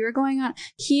me. We were going on.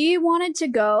 He wanted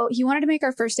to make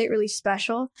our first date really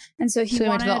special. And so he So we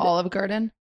went wanted to the Olive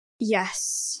Garden.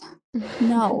 Yes.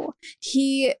 No.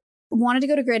 He wanted to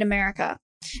go to Great America.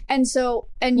 And so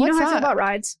you What's know how I feel that? about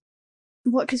rides?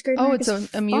 What, because Great Oh, America's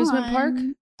it's an amusement park?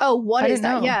 fun. Oh, what I is didn't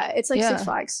that? know. Yeah, it's like Yeah. Six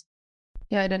Flags.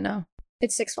 Yeah, I didn't know.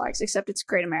 It's Six Flags, except it's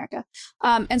Great America.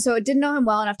 And so I didn't know him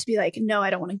well enough to be like, no, I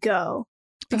don't want to go.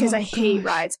 Because Oh, I hate gosh.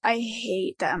 rides. I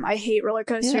hate them. I hate roller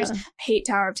coasters. Yeah. I hate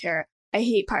Tower of Terror. I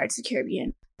hate Pirates of the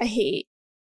Caribbean. I hate.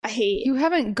 You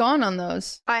haven't gone on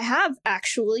those. I have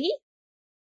actually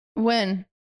When?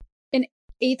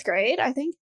 8th grade, I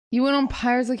think. You went on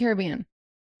Pirates of the Caribbean.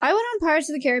 I went on Pirates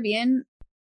of the Caribbean.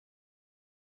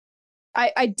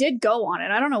 I did go on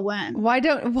it. I don't know when. Why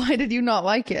did you not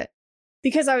like it?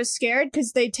 Because I was scared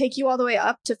because they take you all the way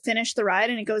up to finish the ride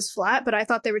and it goes flat, but I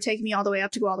thought they were taking me all the way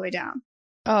up to go all the way down.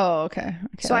 Oh, okay.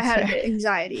 So I that's had fair.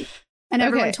 anxiety. And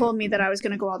everyone Okay. told me that I was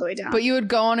going to go all the way down. But you would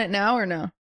go on it now or no?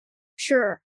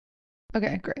 Sure.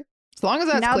 Okay, great. As long as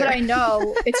that's Now clear. that I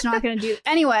know it's not going to do.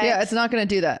 Anyway, Yeah, it's not going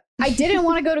to do that. I didn't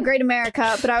want to go to Great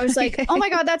America, but I was like, oh my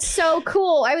God, that's so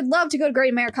cool. I would love to go to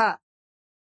Great America.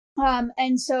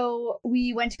 And so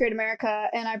we went to Great America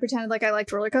and I pretended like I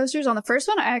liked roller coasters. On the first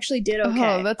one, I actually did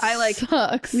okay. Oh, that I like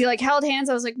sucks. we like held hands.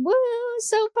 I was like, woo,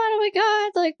 so fun. Oh my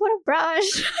God. Like, what a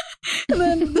rush. And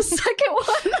then the second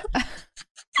one,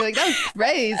 You're like, that's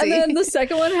crazy. and then the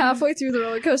second one, halfway through the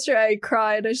roller coaster, I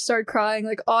cried. I started crying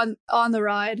like on the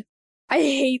ride. I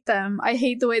hate them. I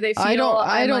hate the way they feel. I don't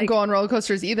I'm like, go on roller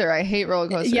coasters either. I hate roller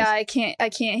coasters. yeah, I can't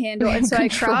handle it. I And have so I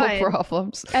control cried.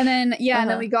 problems. And then and then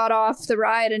Uh-huh. we got off the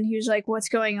ride and he was like, what's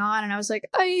going on? And I was like,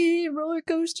 I hate roller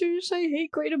coasters. I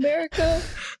hate Great America.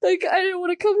 Like, I didn't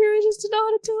want to come here. I just didn't know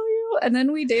how to tell you. And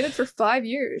then we dated for 5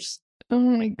 years. Oh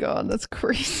my god, that's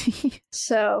crazy.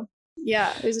 So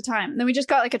yeah, it was a time. Then we just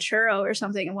got like a churro or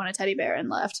something and won a teddy bear and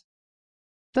left.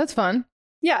 That's fun.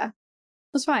 Yeah, it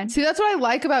was fine. See, that's what I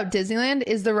like about Disneyland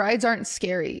is the rides aren't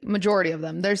scary. Majority of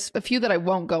them. There's a few that I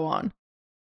won't go on.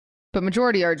 But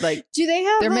majority are like, Do they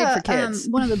have They're made for kids.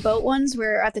 one of the boat ones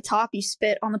where at the top you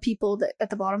spit on the people that at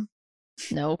the bottom?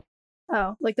 no.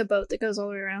 Oh, like the boat that goes all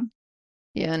the way around.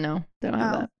 Yeah, no. They don't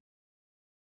have Oh. that.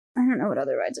 I don't know what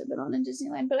other rides I've been on in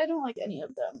Disneyland, but I don't like any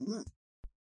of them.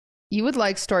 You would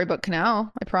like Storybook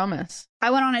Canal, I promise. I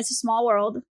went on It's a Small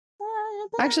World.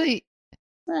 Actually,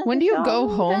 when do you go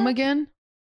home again?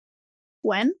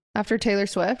 When? after Taylor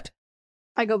Swift?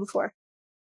 I go before.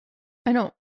 I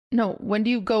know. No, when do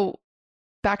you go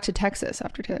back to Texas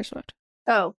after Taylor Swift?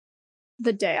 Oh,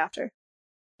 the day after.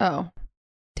 Oh,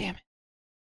 damn it.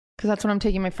 Because that's when I'm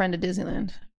taking my friend to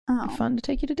Disneyland. Oh. Be fun to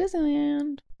take you to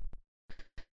Disneyland.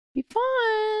 Be fun.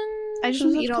 I just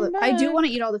want to eat all the. I do want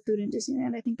to eat all the food in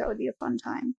Disneyland. I think that would be a fun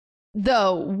time.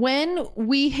 Though, when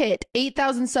we hit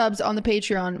 8,000 subs on the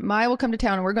Patreon, Maya will come to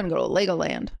town and we're going to go to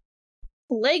Legoland.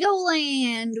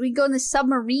 Legoland. We go in the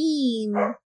submarine.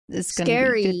 It's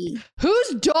Scary. Gonna be good. Whose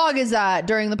dog is that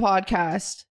during the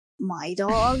podcast? My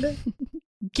dog.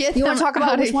 Get You want to talk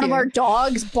about which one of our here.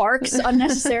 dogs barks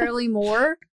unnecessarily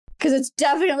more? Because it's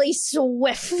definitely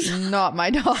Swift. Not my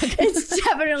dog. It's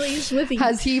definitely Swifty.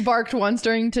 Has he barked once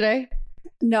during today?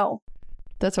 No.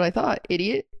 That's what I thought.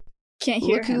 Idiot. Can't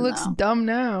hear Look him who looks though. dumb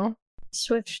now.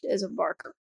 Swift is a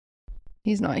barker.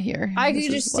 He's not here. I This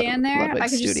could is just stand there. Ludwig's I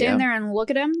could just studio. stand there and look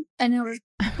at him, and he'll just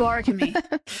bark at me.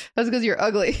 That's because you're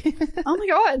ugly. Oh my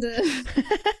god,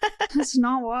 that's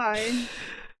not why.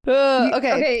 Okay.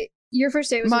 Okay. Your first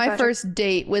date was with My Patrick. first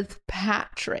date with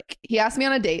Patrick. He asked me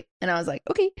on a date, and I was like,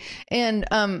 okay. And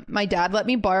my dad let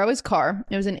me borrow his car.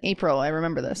 It was in April. I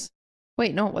remember this.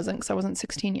 Wait, no, it wasn't, because I wasn't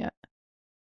 16 yet.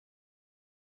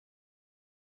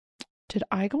 Did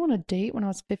I go on a date when I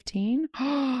was 15?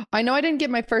 I know I didn't get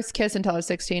my first kiss until I was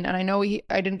 16, and I know I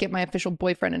didn't get my official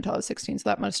boyfriend until I was 16, so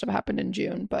that must have happened in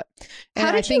June. But and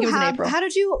I think it was in April. How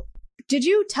did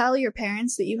you tell your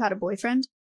parents that you had a boyfriend?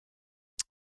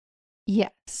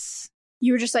 Yes.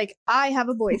 You were just like, I have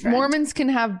a boyfriend. Mormons can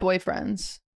have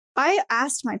boyfriends. I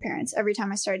asked my parents every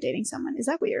time I started dating someone. Is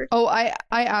that weird? Oh, I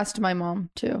asked my mom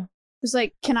too. It was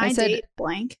like, can I said- date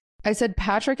blank? I said,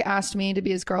 Patrick asked me to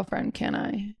be his girlfriend. Can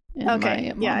I? And Okay. my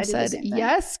Yeah, mom I did the said, same thing.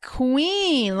 yes,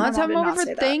 queen. My Let's mom have him did over not for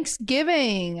say that.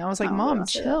 Thanksgiving. I was like, My mom did Mom, not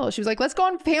say chill. She was like, let's go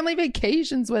on family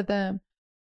vacations with him.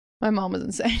 My mom was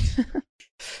insane.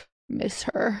 Miss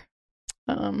her.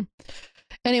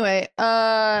 Anyway,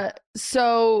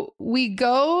 so we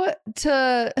go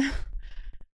to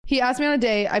he asked me on a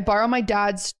date. I borrow my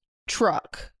dad's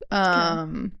truck.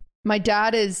 My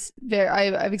dad is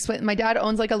I've explained, my dad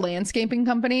owns like a landscaping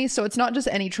company, so it's not just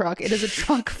any truck. It is a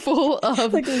truck full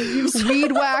of Like leaves.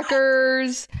 weed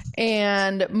whackers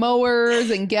and mowers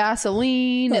and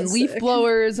gasoline and That's leaf sick.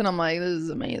 blowers, and I'm like, this is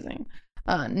amazing.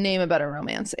 Name a better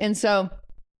romance. And so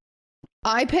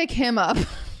I pick him up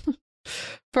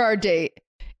for our date,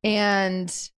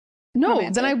 and no,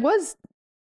 Romantic. then I was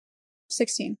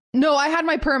 16. no, I had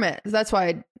my permit. That's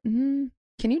why. Can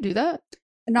you do that?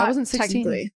 Not wasn't 16.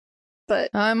 technically, but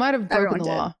I might have broken Everyone the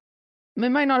did. law. It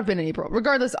might not have been in April.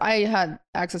 Regardless, I had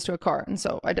access to a car, and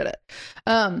so I did it.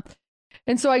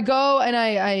 And so I go and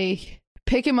I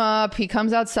pick him up. He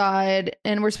comes outside,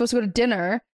 and we're supposed to go to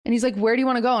dinner. And he's like, "Where do you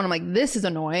want to go?" And I'm like, "This is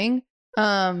annoying."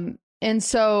 And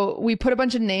so we put a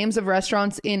bunch of names of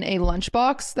restaurants in a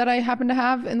lunchbox that I happen to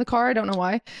have in the car. I don't know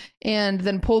why. And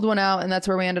then pulled one out, and that's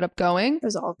where we ended up going. it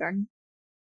was Olive Garden.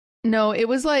 No, it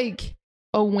was like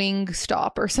a wing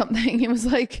stop or something. It was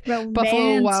like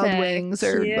Buffalo Wild Romantic. Wings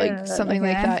or Cute. like something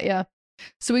like Okay. that. Yeah.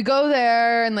 So we go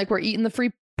there and like we're eating the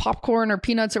free popcorn or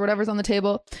peanuts or whatever's on the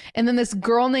table. And then this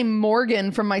girl named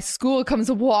Morgan from my school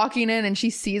comes walking in, and she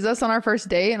sees us on our first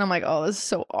date. And I'm like, oh, this is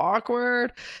so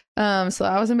awkward. So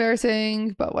that was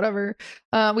embarrassing, but whatever.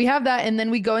 We have that. And then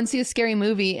we go and see a scary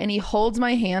movie, and he holds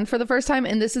my hand for the first time.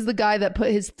 And this is the guy that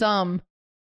put his thumb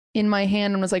in my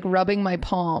hand and was like rubbing my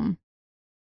palm.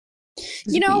 It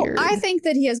was You know, weird. I think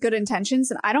that he has good intentions,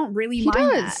 and I don't really He mind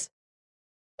does. that.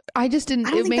 I just didn't.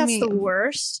 I don't It think made that's me. the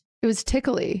worst. It was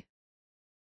tickly.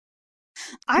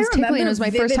 I It was tickly, remember and it was my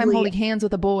first time vividly- holding hands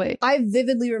with a boy. I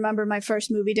vividly remember my first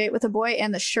movie date with a boy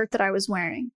and the shirt that I was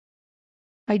wearing.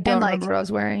 I don't like- remember what I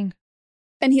was wearing.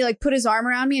 And he like put his arm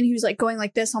around me, and he was like going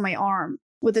like this on my arm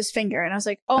with his finger, and I was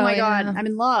like, "Oh my god, yeah. I'm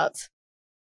in love."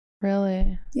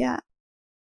 Really? Yeah.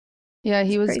 Yeah,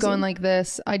 he was Crazy. going like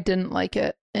this. I didn't like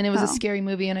it, and it was Oh. a scary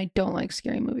movie, and I don't like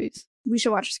scary movies. We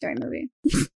should watch a scary movie.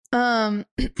 Um,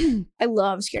 I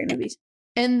love scary movies.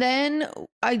 and then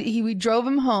we drove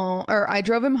him home, or I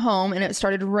drove him home, and it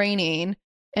started raining.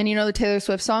 And you know the Taylor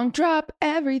Swift song, "Drop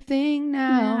everything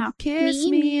now, Now, kiss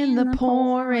me in the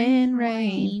pouring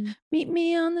rain, meet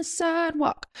me on the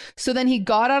sidewalk." So then he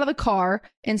got out of the car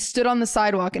and stood on the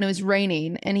sidewalk, and it was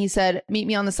raining, and he said, "Meet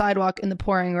me on the sidewalk in the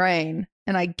pouring rain."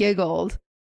 And I giggled,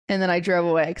 and then I drove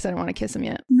away because I didn't want to kiss him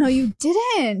yet. No, you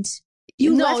didn't.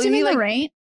 You No, left him he, in the like- rain.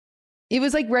 It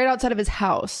was like right outside of his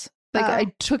house. Like Oh.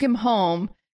 I took him home,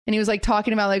 and he was like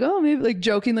talking about like, oh, maybe like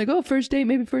joking, like, oh, first date,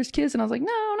 maybe first kiss. And I was like, no,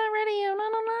 not ready.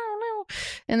 No.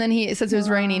 And then since it was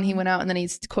raining, he went out, and then he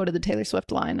quoted the Taylor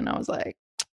Swift line, and I was like,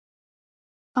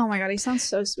 Oh my God, he sounds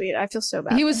so sweet. I feel so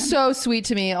bad. He for was him. so sweet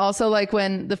to me. Also, like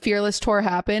when the Fearless tour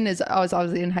happened, I was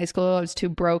obviously in high school. I was too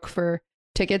broke for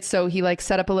tickets, so he like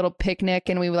set up a little picnic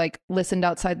and we like listened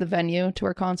outside the venue to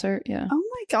our concert. Yeah. Oh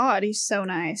my God, he's so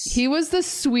nice. He was the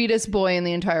sweetest boy in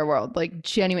the entire world, like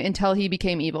genuine, until he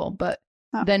became evil. But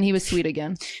then he was sweet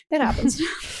again. It happens.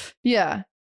 Yeah,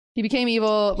 he became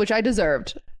evil, which I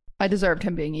deserved. I deserved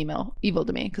him being evil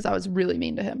to me because I was really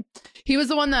mean to him. He was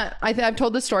the one that I've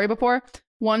told this story before.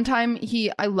 One time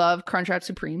I love Crunchwrap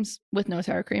Supremes with no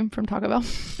sour cream from Taco Bell.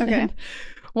 Okay. And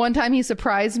one time he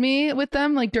surprised me with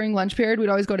them, like during lunch period. We'd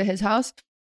always go to his house.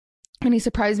 And he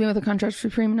surprised me with a Crunchwrap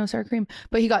Supreme and no sour cream.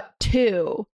 But he got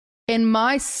 2. And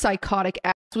my psychotic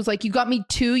ass was like, you got me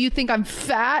 2? You think I'm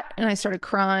fat? And I started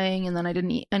crying. And then I didn't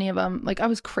eat any of them. Like, I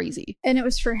was crazy. And it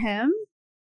was for him?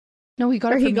 No, he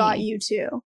got or it for he got me. you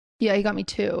too? Yeah, he got me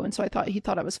 2. And so he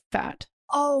thought I was fat.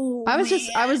 Oh, I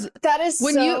was that is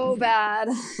when so bad.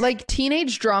 Like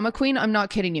teenage drama queen. I'm not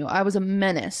kidding you. I was a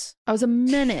menace.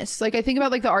 Like I think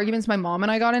about like the arguments my mom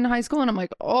and I got in high school and I'm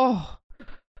like, oh,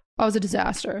 I was a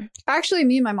disaster. Actually,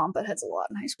 me and my mom butt heads a lot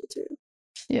in high school too.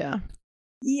 Yeah.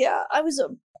 Yeah, I was a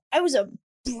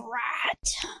brat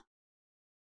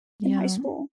in high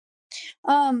school.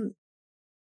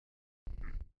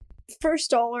 First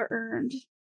dollar earned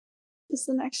is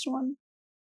the next one.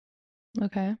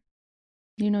 Okay.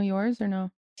 You know yours or no?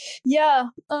 Yeah.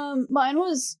 Mine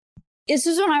was. This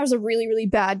is when I was a really, really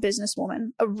bad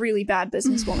businesswoman.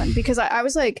 Because I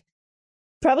was like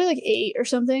probably like 8 or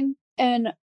something,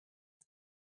 and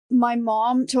my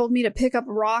mom told me to pick up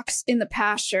rocks in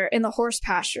the horse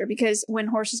pasture, because when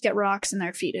horses get rocks in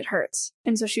their feet, it hurts.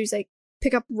 And so she was like,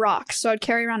 pick up rocks. So I'd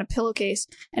carry around a pillowcase,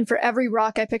 and for every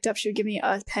rock I picked up, she would give me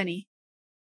a penny.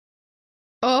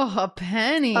 Oh, a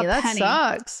penny. That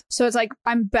sucks. So it's like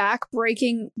I'm back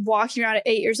breaking, walking around at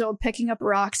 8 years old, picking up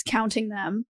rocks, counting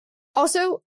them.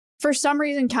 Also, for some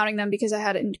reason, counting them because I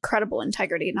had incredible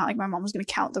integrity. Not like my mom was going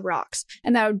to count the rocks.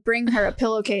 And I would bring her a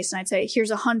pillowcase and I'd say, here's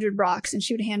 100 rocks. And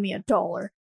she would hand me $1.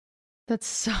 That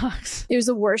sucks. It was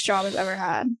the worst job I've ever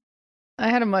had. I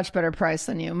had a much better price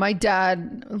than you. My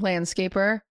dad,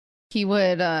 landscaper, he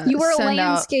would You were a send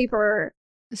landscaper. out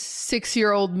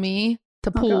 6-year-old me to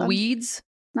pull weeds.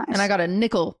 Nice. And I got a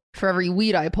nickel for every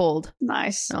weed I pulled.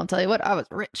 Nice. And I'll tell you what, I was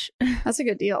rich. That's a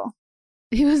good deal.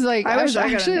 He was like, I was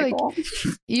actually like,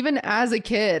 even as a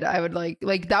kid, I would like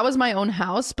that was my own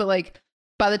house. But like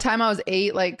by the time I was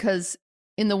 8, like, because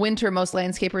in the winter, most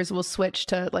landscapers will switch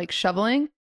to like shoveling.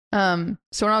 So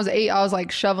when I was 8, I was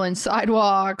like shoveling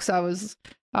sidewalks. I was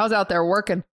out there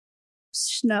working.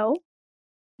 Snow?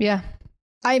 Yeah.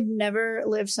 I've never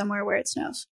lived somewhere where it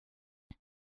snows.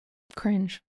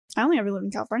 Cringe. I only ever lived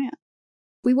in California.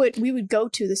 We would go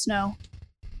to the snow.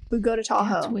 We'd go to Tahoe.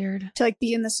 Yeah, that's weird. To like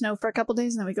be in the snow for a couple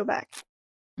days and then we go back.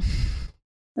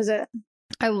 That's it.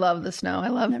 I love the snow.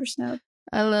 Never snowed.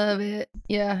 I love it.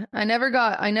 Yeah. I never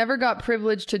got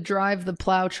privileged to drive the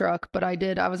plow truck, but I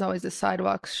did. I was always a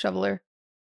sidewalk shoveler.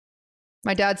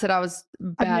 My dad said I was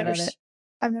bad at it.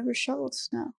 I've never shoveled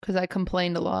snow. Because I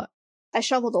complained a lot. I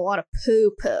shoveled a lot of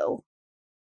poo-poo.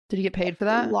 Did you get paid for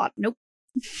that? A lot. Nope.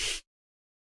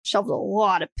 Shoveled a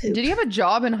lot of poop. Did you have a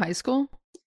job in high school?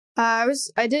 I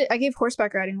gave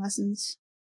horseback riding lessons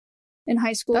in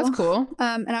high school. That's cool.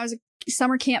 And I was a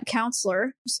summer camp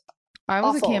counselor. I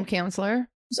was a camp counselor. It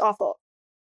was awful.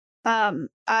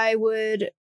 I was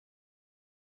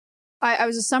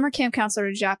a summer camp counselor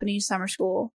at a Japanese summer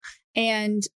school,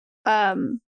 and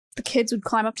the kids would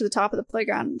climb up to the top of the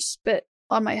playground and spit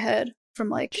on my head from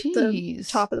like the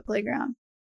top of the playground.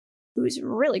 It was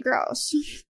really gross.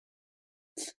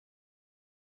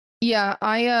 Yeah,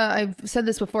 I've said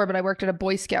this before, but I worked at a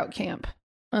Boy Scout camp.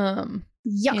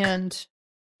 Yuck. And it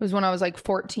was when I was like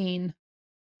 14,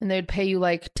 and they'd pay you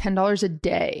like $10 a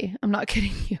day. I'm not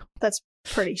kidding you. That's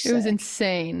pretty sick. It was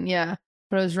insane, yeah.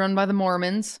 But it was run by the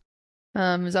Mormons.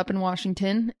 It was up in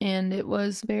Washington, and it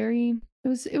was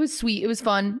sweet. It was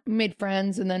fun. We made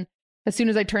friends, and then as soon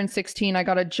as I turned 16, I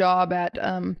got a job at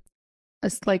a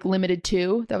like Limited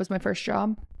 2. That was my first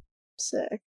job.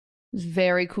 Sick. It was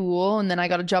very cool. And then I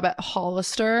got a job at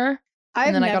Hollister. I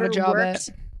got a job at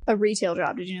a retail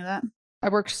job. Did you know that? I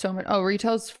worked so much. Oh,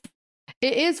 retail's.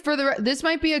 It is this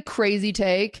might be a crazy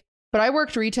take, but I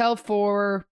worked retail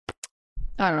for,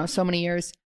 I don't know, so many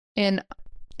years. And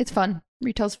it's fun.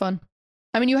 Retail's fun.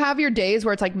 I mean, you have your days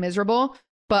where it's like miserable,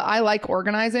 but I like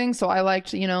organizing. So I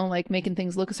liked, like making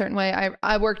things look a certain way.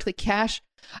 I worked the cash.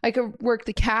 I could work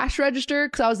the cash register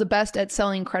because I was the best at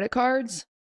selling credit cards.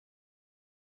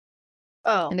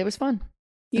 Oh. And it was fun.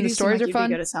 You and the stores are fun.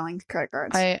 Be good at selling credit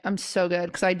cards. I'm so good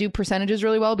because I do percentages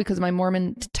really well because of my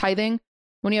Mormon tithing.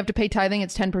 When you have to pay tithing,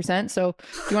 it's 10%. So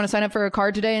if you want to sign up for a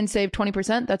card today and save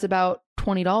 20%, that's about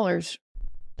 $20.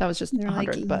 That was just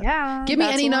 100. Like, but yeah, give me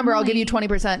any number, I'll give you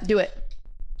 20%. Do it.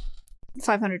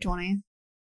 520.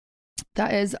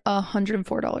 That is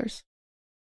 $104.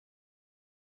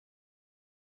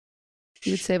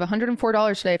 You would save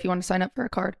 $104 today if you want to sign up for a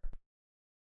card.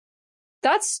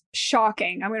 That's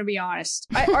shocking. I'm going to be honest.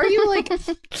 Are you like,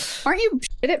 aren't you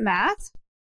shit at math?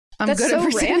 I'm That's good so at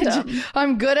percentage. random.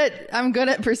 I'm good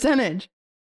at percentage.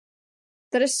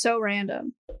 That is so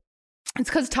random. It's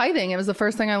because tithing. It was the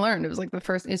first thing I learned. It was like the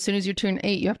first. As soon as you turn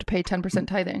 8, you have to pay 10%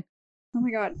 tithing. Oh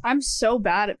my god, I'm so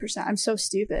bad at percent. I'm so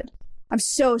stupid. I'm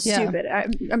so stupid.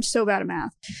 I'm so bad at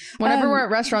math. Whenever we're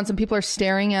at restaurants and people are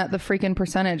staring at the freaking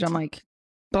percentage, I'm like,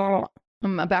 oh,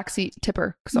 I'm a backseat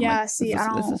tipper. I'm Yeah, like, see, this I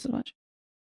don't. is so much.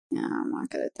 Yeah, I'm not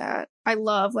good at that. I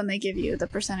love when they give you the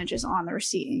percentages on the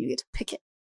receipt and you get to pick it.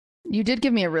 You did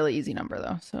give me a really easy number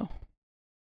though, so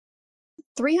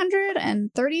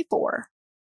 334.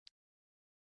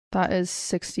 that is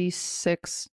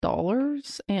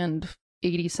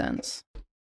 $66.80.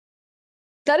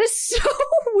 That is so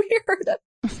weird.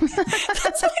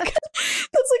 That's like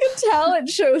a talent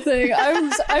show thing.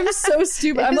 I'm so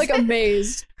stupid. I'm like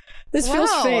amazed. This feels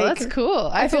fake. That's cool.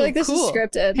 I feel like this cool. is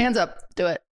scripted. Hands up. Do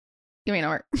it. Give me a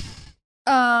number.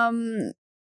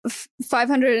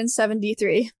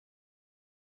 573.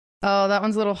 Oh, that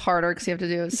one's a little harder because you have to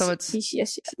do it. So it's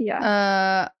yes,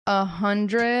 yeah.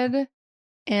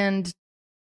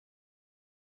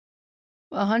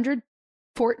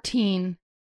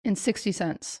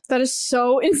 114.60. That is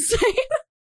so insane.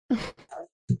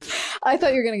 I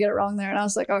thought you were gonna get it wrong there, and I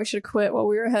was like, "Oh, I should have quit while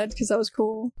we were ahead because that was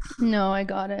cool." No, I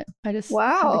got it. I just had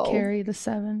Wow. to carry the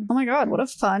 7. Oh my god, what a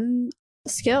fun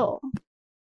skill!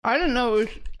 I didn't know it was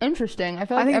interesting. I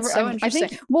feel like I think it's so interesting. I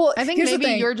think here's the maybe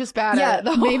thing. you're just bad at it.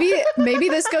 Though. maybe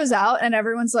this goes out and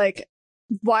everyone's like,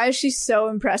 "Why is she so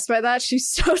impressed by that? She's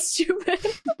so stupid."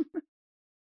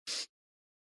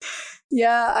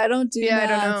 Yeah, I don't do math. I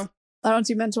don't know. I don't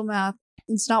do mental math.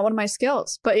 It's not one of my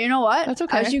skills. But you know what? That's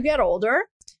okay. As you get older,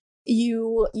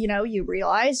 you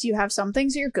realize you have some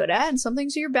things that you're good at and some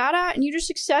things that you're bad at, and you just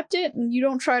accept it and you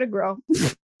don't try to grow.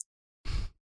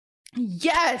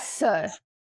 Yes.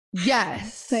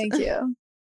 Yes. Thank you.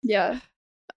 Yeah.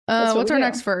 That's what what's we our do.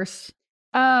 next verse?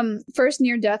 First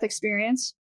near-death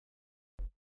experience.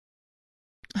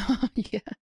 Yeah.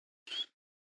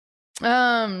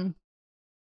 I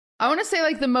want to say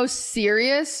like the most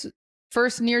serious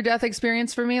first near-death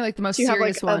experience for me, like the most Do you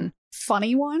serious have like one. a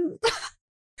funny one?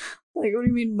 Like, what do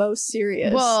you mean most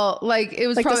serious? Well, like it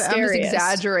was Like the probably I'm just scariest.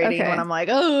 exaggerating Okay. when I'm like,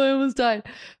 oh, I almost died.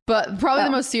 But probably Oh.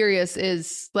 the most serious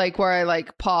is like where I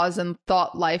like paused and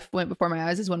thought life went before my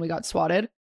eyes is when we got swatted.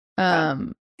 Yeah.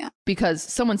 Because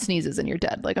someone sneezes and you're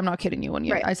dead. Like I'm not kidding you when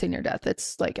Right. I say near death.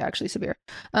 It's like actually severe.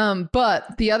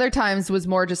 But the other times was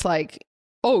more just like,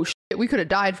 oh shit, we could have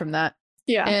died from that.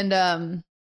 Yeah. And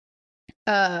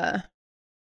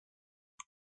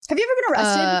Have you ever been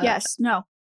arrested? Yes. No.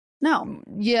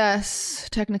 yes,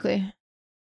 technically.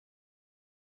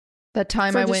 That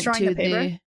time For I went destroying to the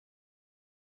paper?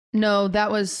 No,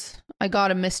 that was I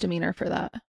got a misdemeanor for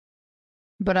that.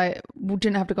 But I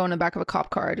didn't have to go in the back of a cop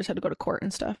car. I just had to go to court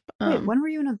and stuff. Wait, when were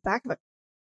you in the back of a?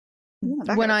 You were in the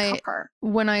back when of a cop car.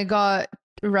 when I got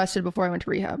arrested before I went to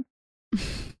rehab.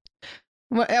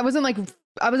 I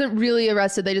wasn't really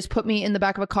arrested. They just put me in the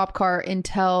back of a cop car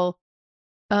until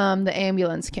the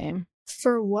ambulance came.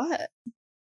 For what?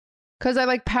 Because I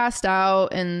like passed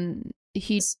out and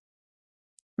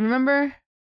remember?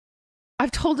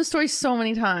 I've told the story so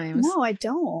many times. No, I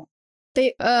don't.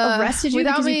 They arrested you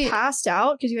without because me- you passed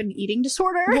out because you had an eating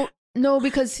disorder? Well, no,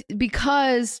 because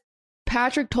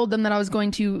Patrick told them that I was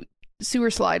going to sewer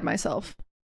slide myself.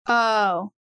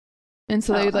 Oh. And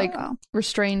so they like Oh.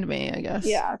 restrained me, I guess.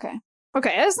 Yeah, okay.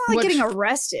 Okay, that's not like Which- getting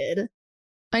arrested.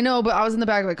 I know, but I was in the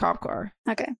back of a cop car.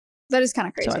 Okay. That is kind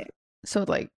of So crazy. So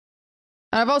like,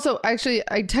 I've also I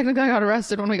technically got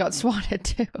arrested when we got swatted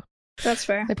too. That's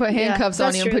fair. They put Yeah, handcuffs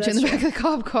on that's you and true, put you in the that's back of the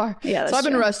cop car. Yeah, that's So I've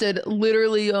been true. arrested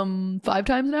literally 5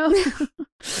 times now.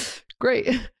 Great.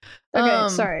 Okay,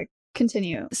 sorry.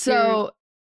 Continue. So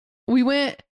we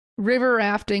went river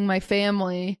rafting, my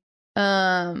family. We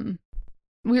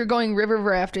were going river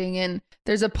rafting and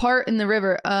there's a part in the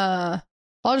river. I'll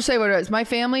just say what it is. My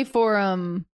family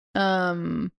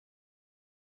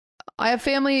I have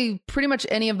family pretty much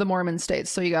any of the Mormon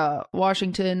states. So you got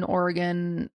Washington,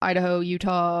 Oregon, Idaho,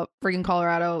 Utah, friggin'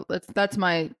 Colorado. That's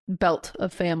my belt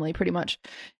of family pretty much.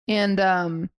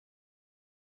 And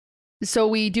so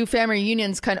we do family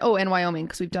reunions and Wyoming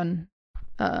because we've done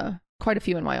quite a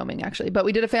few in Wyoming actually, but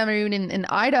we did a family reunion in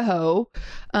Idaho,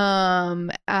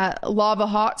 at Lava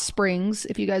Hot Springs,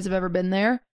 if you guys have ever been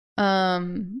there,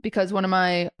 because one of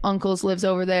my uncles lives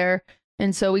over there.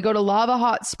 And so we go to Lava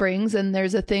Hot Springs, and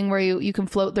there's a thing where you can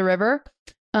float the river.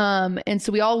 And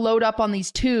so we all load up on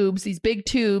these tubes, these big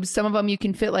tubes. Some of them you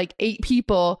can fit like 8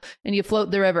 people, and you float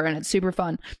the river, and it's super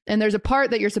fun. And there's a part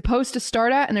that you're supposed to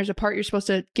start at, and there's a part you're supposed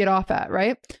to get off at,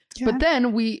 right? Yeah. But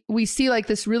then we see like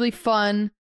this really fun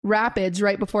rapids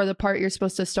right before the part you're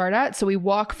supposed to start at. So we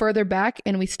walk further back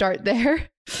and we start there.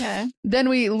 Okay. Then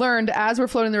we learned as we're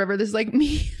floating the river, this is like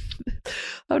me.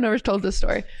 I've never told this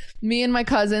story. Me and my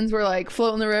cousins were like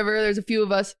floating the river. There's a few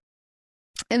of us.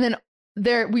 And then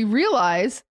we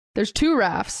realize there's 2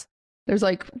 rafts. There's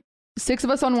like 6 of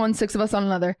us on one, 6 of us on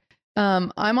another.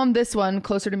 I'm on this one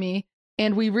closer to me,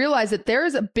 and we realize that there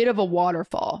is a bit of a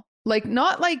waterfall, like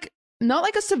not like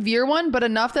a severe one, but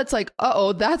enough that's like,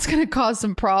 that's gonna cause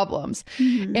some problems.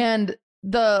 Mm-hmm. And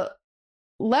the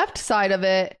left side of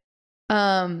it,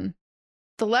 the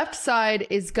left side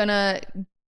is gonna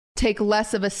take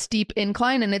less of a steep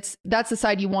incline, and that's the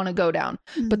side you want to go down.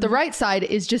 Mm-hmm. But the right side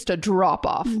is just a drop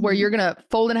off, mm-hmm. where you're gonna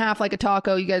fold in half like a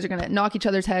taco. You guys are gonna knock each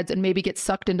other's heads and maybe get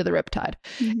sucked into the riptide.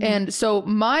 Mm-hmm. And so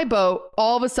my boat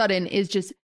all of a sudden is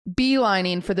just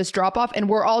beelining for this drop off, and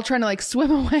we're all trying to like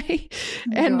swim away.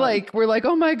 And like we're like,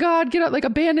 oh my god, get out, like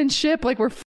abandoned ship, like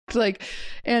we're like.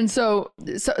 And so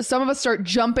some of us start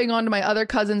jumping onto my other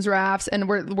cousin's rafts, and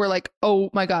we're like, oh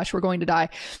my gosh, we're going to die.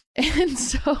 And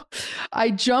so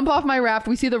I jump off my raft.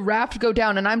 We see the raft go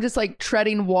down, and I'm just like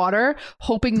treading water,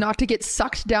 hoping not to get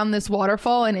sucked down this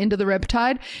waterfall and into the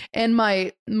riptide. And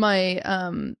my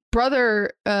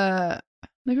brother,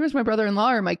 maybe it was my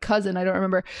brother-in-law or my cousin, I don't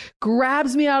remember,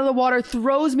 grabs me out of the water,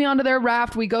 throws me onto their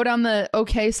raft. We go down the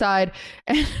okay side,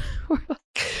 and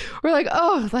we're like,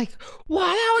 oh, like, wow,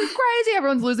 that was crazy.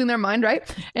 Everyone's losing their mind, right?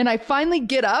 And I finally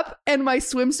get up, and my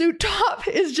swimsuit top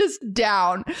is just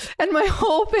down, and my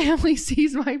whole family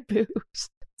sees my boobs.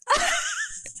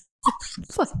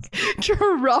 It's like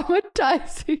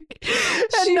traumatizing.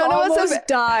 And she none almost of us have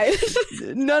died.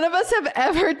 None of us have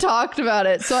ever talked about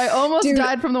it. So I almost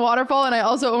died from the waterfall, and I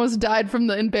also almost died from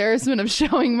the embarrassment of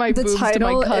showing my boobs to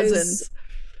my cousins.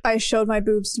 I showed my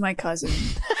boobs to my cousin.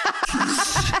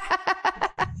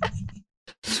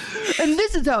 And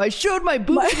this is how I showed my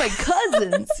boobs to my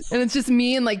cousins. And it's just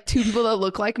me and like 2 people that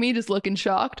look like me just looking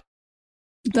shocked.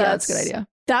 That's a good idea.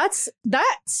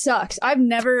 That sucks. I've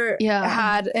never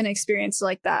had an experience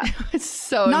like that. It's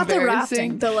so not the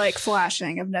rafting, the like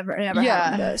flashing. I've never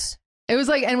had this. It was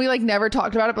like, and we like never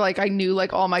talked about it, but like I knew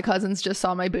like all my cousins just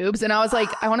saw my boobs, and I was like,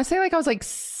 I want to say like I was like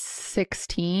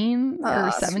 16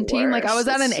 or 17. Like I was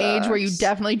at an age where you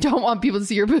definitely don't want people to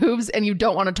see your boobs, and you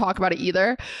don't want to talk about it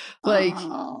either. Like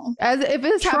as if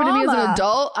this happened to me as an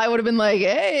adult, I would have been like,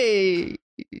 hey,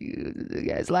 you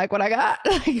guys like what I got?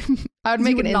 Like, I would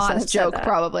make an incest joke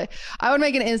probably. I would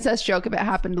make an incest joke if it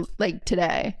happened like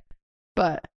today,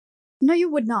 but no,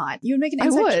 you would not. You would make an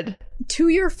incest to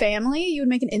your family. You would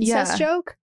make an incest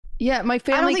joke. Yeah, my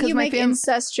family. I don't think you make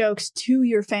incest jokes to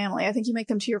your family. I think you make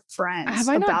them to your friends. Have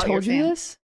I not told you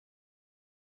this?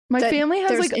 My family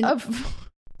has like a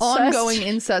ongoing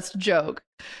incest joke.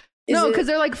 No, because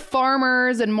they're like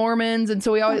farmers and Mormons, and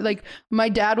so we always like, my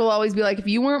dad will always be like, if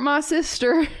you weren't my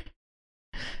sister,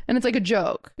 and it's like a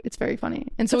joke. It's very funny.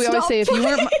 And so we always say,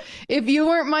 if you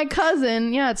weren't my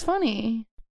cousin, yeah, it's funny.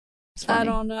 It's funny. I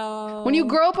don't know. When you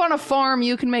grow up on a farm,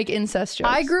 you can make incest jokes.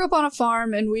 I grew up on a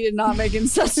farm, and we did not make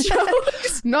incest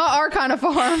jokes. Not our kind of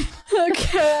farm.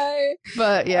 Okay.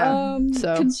 But yeah,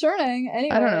 so concerning.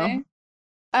 Anyway, I don't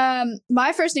know.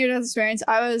 My first near-death experience,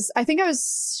 I think I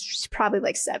was probably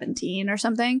like 17 or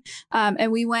something.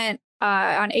 And we went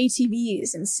on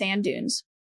ATVs in sand dunes.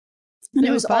 And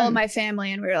it was all of my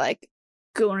family, and we were like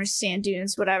going to sand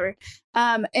dunes, whatever.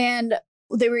 And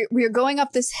we were going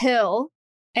up this hill,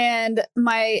 and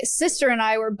my sister and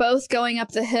I were both going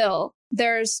up the hill.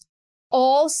 There's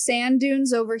all sand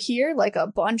dunes over here, like a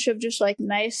bunch of just like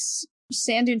nice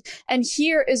sand dunes, and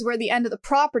here is where the end of the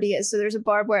property is, so there's a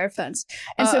barbed wire fence.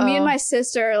 And so me and my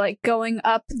sister are like going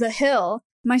up the hill.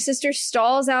 My sister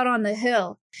stalls out on the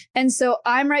hill, and so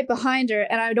I'm right behind her,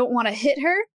 and I don't want to hit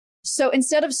her. So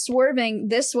instead of swerving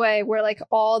this way where like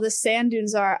all the sand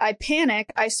dunes are, I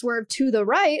panic. I swerve to the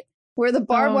right where the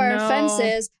barbed wire fence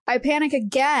is. I panic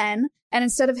again, and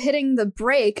instead of hitting the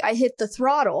brake, I hit the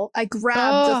throttle. I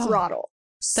grab the throttle.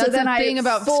 So that's then the thing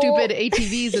about stupid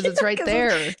ATVs is it's right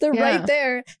there. They're right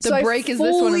there. The brake is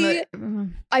this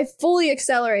one. I fully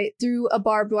accelerate through a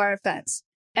barbed wire fence.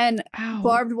 And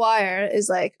barbed wire is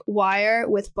like wire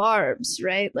with barbs,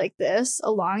 right? Like this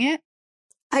along it.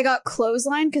 I got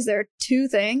clotheslined because there are two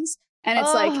things, and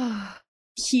it's like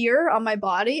here on my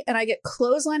body, and I get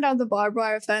clotheslined on the barbed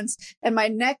wire fence, and my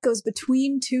neck goes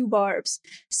between two barbs.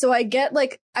 So I got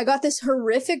this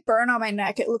horrific burn on my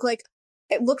neck. It looked like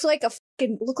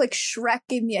Shrek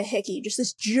gave me a hickey, just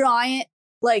this giant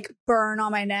like burn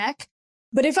on my neck.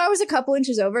 But if I was a couple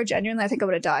inches over, genuinely, I think I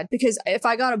would have died, because if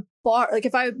I got a bar, like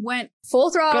if I went full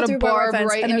throttle through barb fence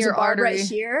right and there's a barb right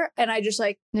here, and I just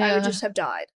I would just have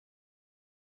died.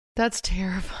 That's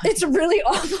terrifying. It's really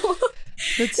awful.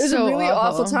 It was a really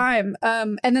awful time.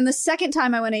 And then the second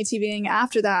time I went ATVing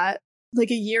after that,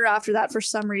 like a year after that, for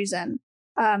some reason,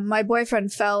 my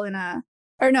boyfriend fell in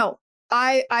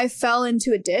I fell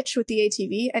into a ditch with the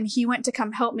ATV, and he went to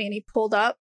come help me, and he pulled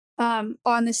up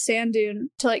on this sand dune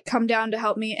to like come down to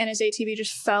help me, and his ATV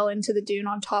just fell into the dune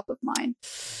on top of mine.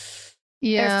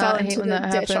 Yeah, it fell into the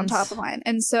ditch on top of mine.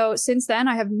 And so since then,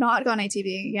 I have not gone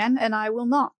ATVing again, and I will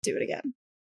not do it again.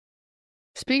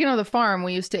 Speaking of the farm,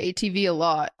 we used to ATV a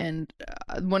lot, and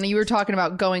when you were talking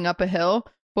about going up a hill,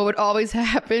 what would always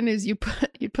happen is you'd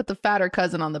put the fatter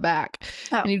cousin on the back,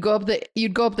 and you'd go up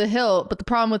the hill. But the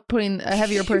problem with putting a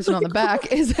heavier person on the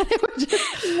back is that it would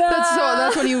just,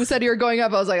 that's when you said you were going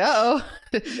up. I was like,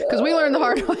 because we learned the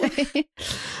hard way.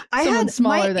 Someone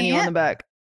smaller than you on the back.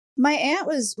 My aunt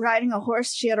was riding a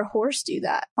horse. She had a horse do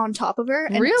that on top of her,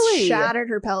 and really? It shattered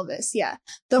her pelvis. Yeah.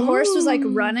 The horse was like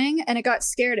running, and it got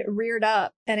scared. It reared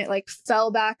up, and it like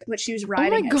fell back, but she was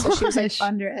riding it. So she was like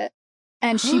under it.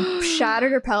 And she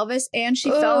shattered her pelvis, and she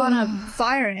fell on a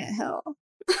fire ant hill.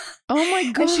 Oh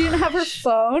my god! And she didn't have her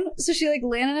phone, so she like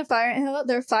landed in a fire ant hill.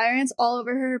 There were fire ants all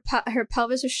over her. Her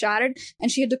pelvis was shattered,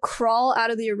 and she had to crawl out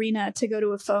of the arena to go to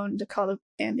a phone to call the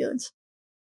ambulance.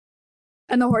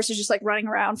 And the horse is just like running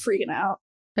around, freaking out.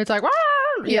 It's like, wah!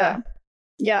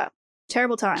 Yeah.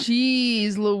 Terrible time.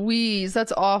 Jeez Louise,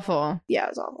 that's awful. Yeah, it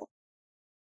was awful.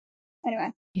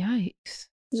 Anyway. Yikes.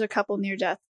 There's a couple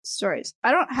near-death stories.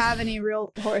 I don't have any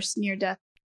real horse near-death.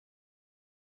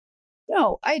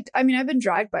 No, I mean, I've been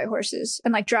dragged by horses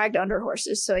and like dragged under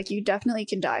horses. So like you definitely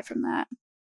can die from that.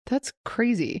 That's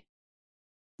crazy.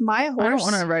 My horse. I don't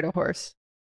want to ride a horse.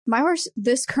 My horse,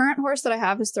 this current horse that I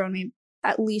have, has thrown me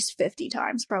at least 50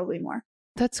 times, probably more.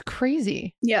 That's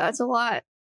crazy. Yeah, that's a lot.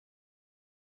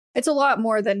 It's a lot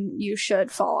more than you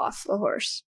should fall off a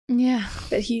horse. Yeah.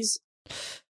 But he's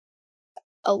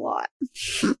a lot.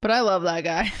 But I love that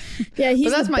guy. Yeah, he's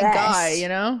but that's the my best. guy, you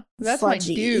know? That's my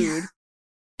dude.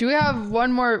 Do we have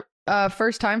one more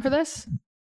first time for this?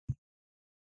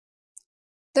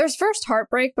 There's first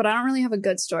heartbreak, but I don't really have a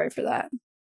good story for that.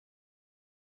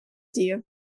 Do you?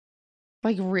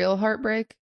 Like real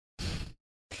heartbreak?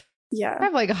 Yeah. I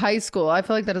have like high school. I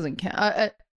feel like that doesn't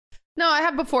count. No, I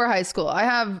have before high school. I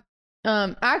have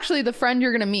actually the friend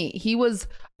you're gonna meet.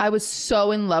 I was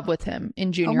so in love with him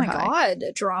in junior high. Oh my god,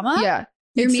 drama? Yeah.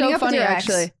 You're it's meeting so up funny with your ex.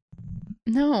 actually.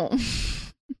 No.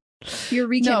 You're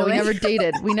rekindling. No,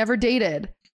 we never dated.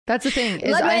 That's the thing,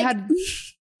 is I had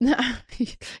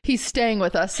he's staying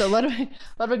with us, so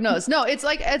Ludwig knows. No, it's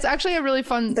actually a really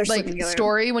fun like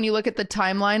story when you look at the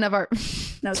timeline of our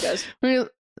nose goes.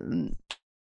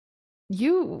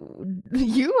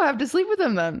 You have to sleep with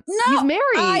him then. No, he's married.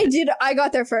 I did. I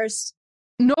got there first.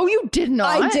 No, you did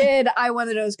not. I did. I won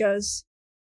the nose goes.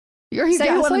 Say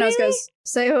who won the nose goes.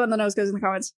 Say who won the nose goes in the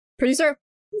comments. Producer,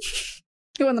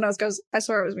 who won the nose goes? I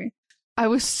swear it was me. I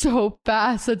was so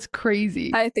fast. That's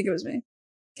crazy. I think it was me.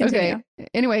 Continue. Okay.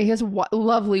 Anyway, he has a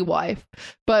lovely wife,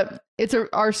 but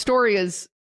our story is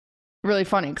really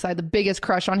funny because I had the biggest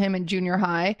crush on him in junior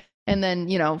high, and then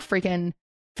freaking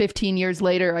 15 years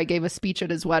later, I gave a speech at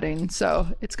his wedding. So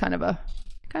it's kind of a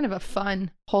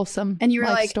fun, wholesome, and you were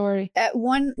like, story. At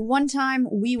one time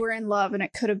we were in love, and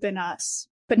it could have been us,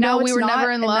 but no, we were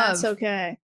never in love. That's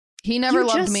okay. He never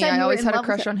loved me. I always had a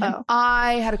crush on him.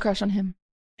 I had a crush on him.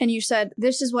 And you said,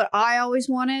 this is what I always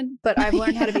wanted, but I've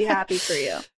learned how to be happy for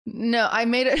you. No, I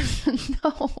made it.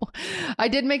 No, I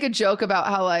did make a joke about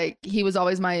how like he was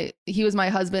my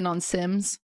husband on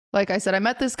Sims. Like I said, I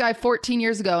met this guy 14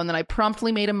 years ago, and then I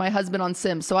promptly made him my husband on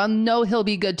Sims. So I'll know he'll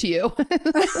be good to you.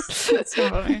 That's so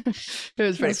funny. It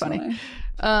was pretty funny.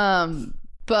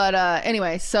 But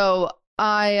anyway, so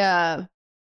I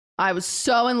was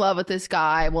so in love with this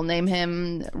guy. We'll name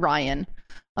him Ryan.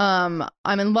 I'm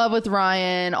in love with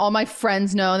Ryan. All my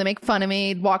friends know. They make fun of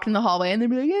me. Walk in the hallway and they'd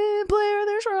be like, "Yeah, Blair,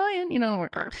 there's Ryan."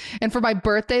 And for my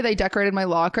birthday, they decorated my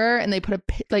locker and they put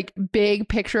a big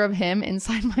picture of him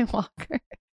inside my locker.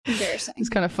 Embarrassing. It's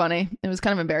kind of funny. It was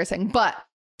kind of embarrassing. But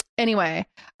anyway,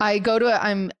 I go to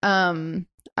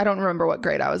I don't remember what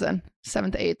grade I was in.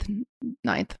 7th, 8th,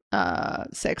 9th,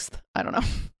 6th. I don't know.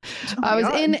 I was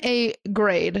in a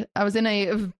grade. I was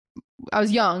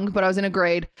young, but I was in a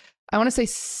grade. I want to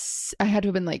say I had to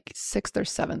have been like 6th or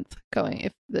 7th going,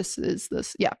 if this is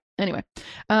this. Yeah. Anyway.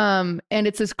 And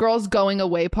it's this girl's going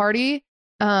away party.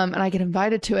 And I get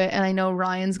invited to it, and I know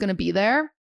Ryan's going to be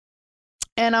there.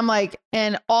 And I'm like,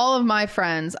 and all of my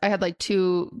friends, I had like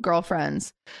 2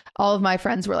 girlfriends. All of my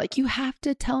friends were like, you have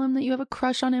to tell him that you have a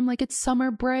crush on him. Like, it's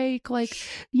summer break. Like,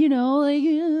 you know, like,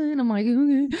 and I'm like,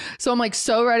 okay. So I'm like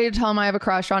so ready to tell him I have a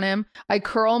crush on him. I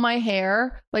curl my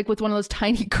hair like with one of those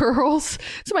tiny curls.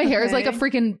 So my hair is like a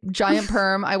freaking giant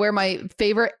perm. I wear my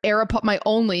favorite my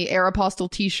only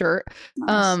Aeropostale t-shirt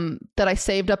that I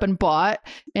saved up and bought.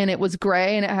 And it was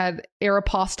gray and it had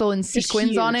Aeropostale and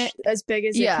sequins on it. As big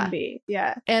as it can be.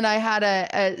 Yeah. And I had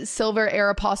a silver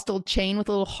Aeropostale chain with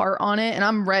a little heart on it. And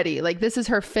I'm ready. Like, this is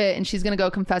her fit. And she's going to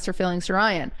go confess her feelings to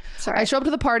Ryan. Sorry. I show up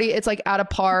to the party. It's like at a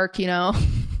park, you know.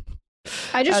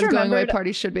 I just remembered, going away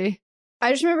parties should be.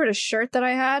 I just remembered a shirt that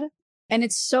I had. And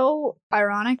it's so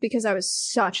ironic because I was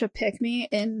such a pick-me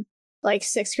in like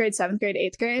 6th grade, 7th grade,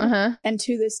 8th grade. And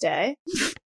to this day,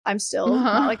 I'm still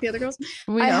not like the other girls.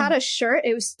 I had a shirt.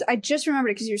 I just remembered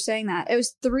it because you were saying that. It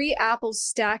was 3 apples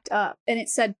stacked up and it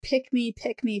said, pick me,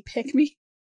 pick me, pick me.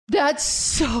 That's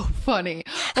so funny.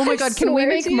 Oh my God. Can we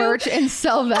make merch and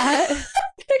sell that?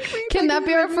 Can that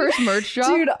be our first merch drop?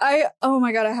 Dude, oh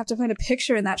my God, I have to find a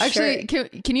picture in that shirt.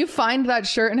 Actually, can you find that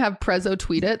shirt and have Prezzo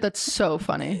tweet it? That's so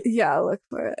funny. Yeah, I'll look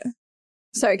for it.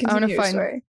 Sorry, continue your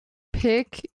story.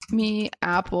 Pick me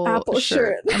apple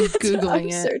shirt. I'm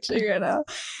Googling it. Searching right now.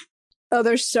 Oh,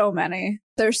 there's so many.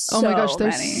 There's so many. Oh my gosh,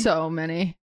 there's so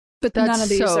many. But that's none of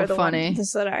these are the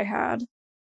ones that I had.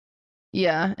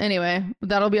 Yeah. Anyway,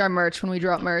 that'll be our merch when we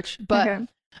drop merch. But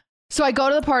so I go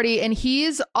to the party and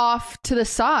he's off to the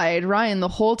side, Ryan, the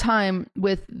whole time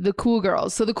with the cool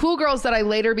girls. So the cool girls that I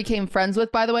later became friends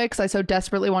with, by the way, because I so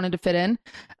desperately wanted to fit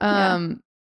in,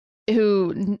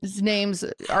 whose names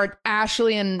are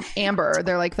Ashley and Amber.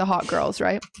 They're like the hot girls,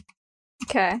 right?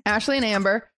 Okay. Ashley and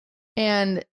Amber.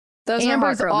 And those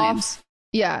Amber's are off. Names.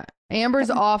 Yeah. Amber's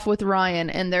off with Ryan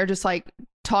and they're just like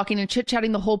talking and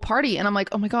chit-chatting the whole party. And I'm like,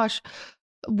 oh my gosh,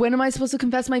 when am I supposed to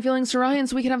confess my feelings to Ryan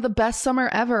so we can have the best summer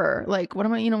ever? Like, what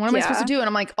am I supposed to do? And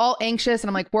I'm like all anxious and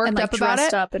I'm like worked up about it.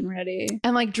 Dressed up and ready.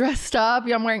 And like dressed up.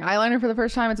 Yeah, I'm wearing eyeliner for the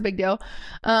first time. It's a big deal.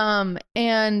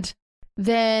 And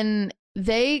then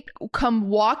they come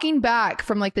walking back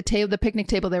from like the picnic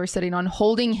table they were sitting on,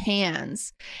 holding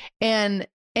hands. And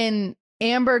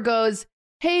Amber goes,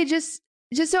 hey, just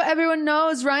so everyone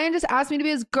knows, Ryan just asked me to be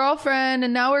his girlfriend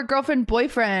and now we're girlfriend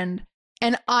boyfriend.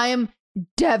 And I'm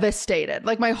devastated.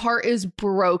 Like my heart is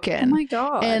broken. Oh my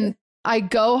God. And I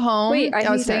go home. Wait, I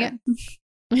was staying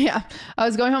I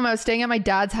was going home. I was staying at my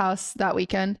dad's house that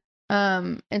weekend.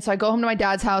 And so I go home to my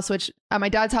dad's house, which at my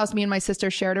dad's house, me and my sister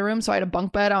shared a room. So I had a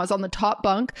bunk bed. I was on the top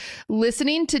bunk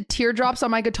listening to Teardrops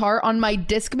on my guitar on my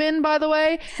Discman, by the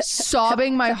way,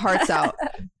 sobbing my hearts out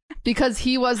because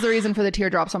he was the reason for the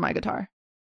teardrops on my guitar.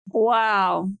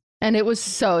 Wow. And it was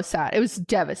so sad. It was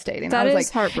devastating. That was is like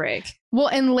heartbreak. Well,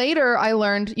 and later I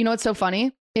learned, you know what's so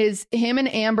funny is him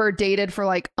and Amber dated for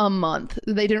like a month.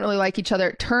 They didn't really like each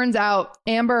other. It turns out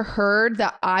Amber heard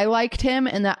that I liked him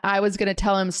and that I was going to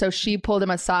tell him. So she pulled him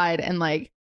aside and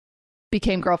like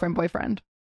became girlfriend, boyfriend.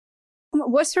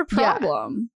 What's her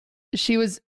problem? Yeah. She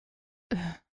was.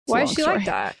 Why is she like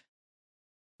that?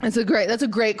 That's a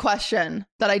great question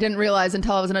that I didn't realize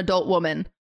until I was an adult woman.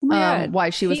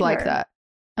 Why she was like that.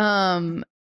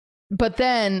 But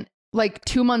then like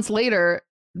 2 months later,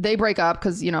 they break up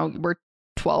because, you know, we're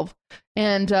 12.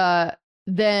 And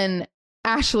then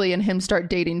Ashley and him start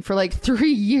dating for like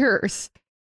 3 years.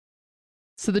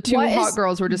 So the two hot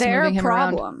girls were just moving him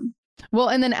around. Well,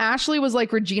 and then Ashley was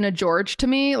like Regina George to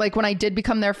me, like when I did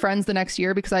become their friends the next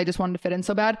year because I just wanted to fit in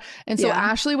so bad. And so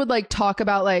Ashley would like talk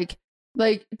about like,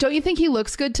 don't you think he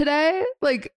looks good today?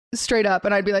 Like straight up.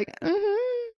 And I'd be like,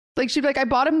 like she'd be like, I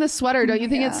bought him this sweater. Don't you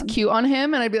think it's cute on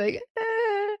him? And I'd be like,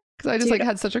 because I just like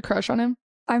had such a crush on him.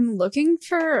 I'm looking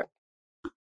for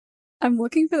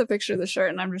the picture of the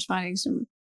shirt and I'm just finding some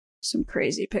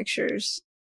crazy pictures.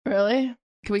 Really?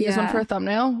 Can we use one for a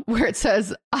thumbnail where it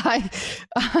says I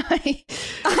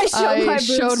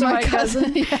showed my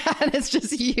cousin. Yeah, and it's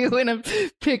just you in a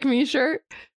pick me shirt.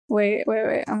 Wait.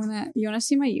 You want to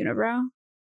see my unibrow?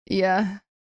 Yeah.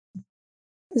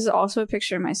 This is also a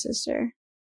picture of my sister.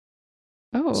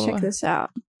 Oh. Check this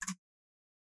out.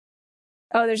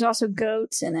 Oh, there's also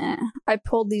goats in it. I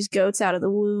pulled these goats out of the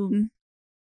womb.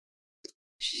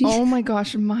 Oh my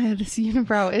gosh, Maya, this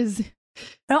unibrow is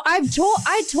No, I've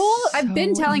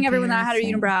been So telling everyone that I had a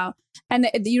embarrassing. unibrow, and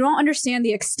you don't understand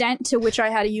the extent to which I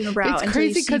had a unibrow. It's until crazy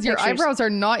you see because your pictures. eyebrows are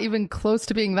not even close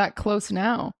to being that close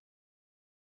now.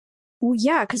 Well,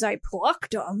 yeah, because I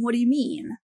plucked them. What do you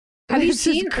mean? Have you This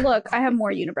is seen? Look, I have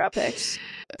more unibrow pics.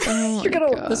 Oh You're my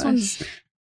gonna. This gosh. one's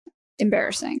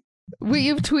embarrassing. Wait,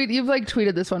 you've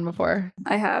tweeted this one before.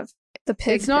 I have the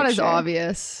pig. It's not as picture.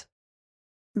 obvious.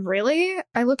 Really?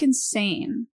 I look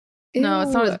insane. No,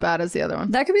 it's not Ew. as bad as the other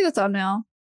one. That could be the thumbnail.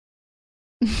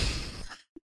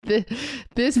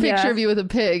 This picture Yeah. of you with a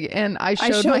pig, and I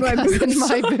showed showed my my cousin boobs.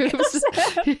 my boobs.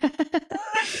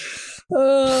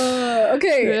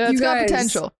 Okay, Yeah, it's you got guys,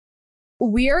 potential.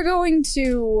 We are going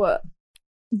to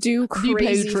do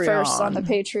crazy Patreon. first on the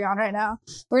Patreon right now.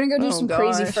 We're gonna go do Oh, some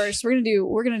crazy gosh. first. We're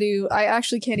gonna do. I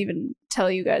actually can't even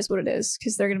tell you guys what it is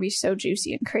because they're gonna be so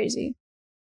juicy and crazy.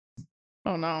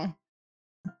 Oh no.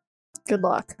 Good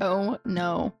luck. Oh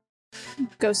no.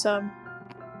 Go sub.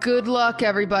 Good luck,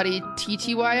 everybody.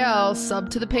 TTYL,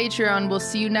 sub to the Patreon. We'll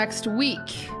see you next week.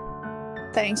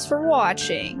 Thanks for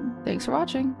watching. Thanks for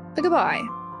watching. Goodbye.